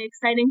some really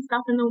exciting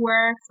stuff in the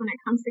works when it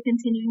comes to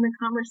continuing the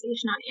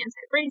conversation on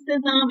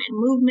anti-racism and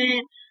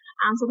movement.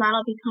 So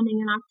that'll be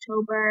coming in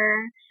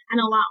October, and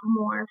a lot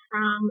more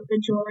from the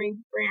jewelry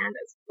brand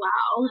as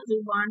well as we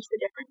launch the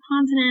different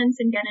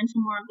continents and get into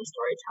more of the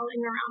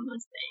storytelling around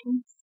those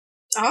things.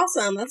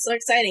 Awesome. That's so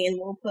exciting. And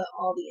we'll put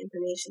all the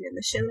information in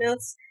the show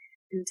notes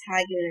and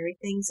tag you and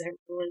everything so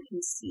everyone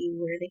can see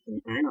where they can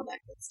find all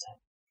that good stuff.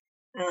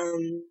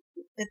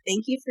 But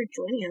thank you for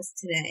joining us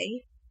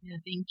today.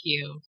 Yeah, thank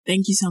you.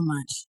 Thank you so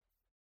much.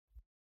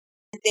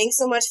 And thanks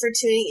so much for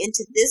tuning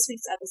into this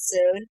week's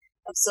episode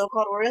of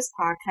So-Called Oreos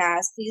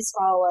podcast. Please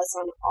follow us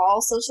on all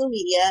social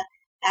media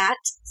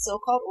at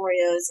So-Called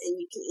Oreos, and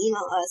you can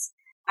email us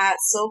at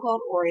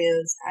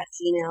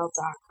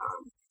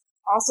SoCalledOreos@gmail.com.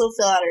 Also,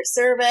 fill out our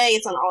survey.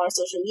 It's on all our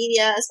social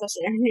media,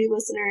 especially our new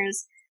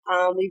listeners.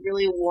 We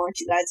really want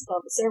you guys to fill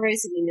out the survey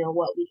so we know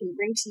what we can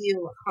bring to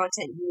you, what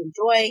content you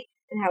enjoy,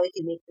 and how we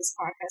can make this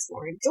podcast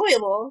more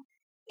enjoyable.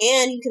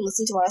 And you can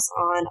listen to us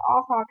on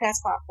all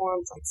podcast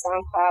platforms like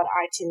SoundCloud,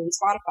 iTunes,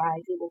 Spotify,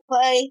 Google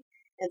Play.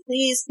 And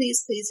please,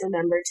 please, please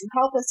remember to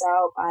help us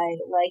out by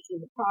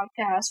liking the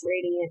podcast,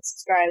 rating it,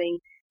 subscribing,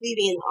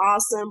 leaving an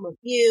awesome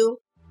review.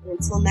 And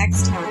until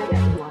next time,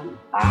 everyone,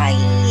 bye.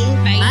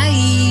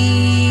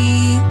 Bye.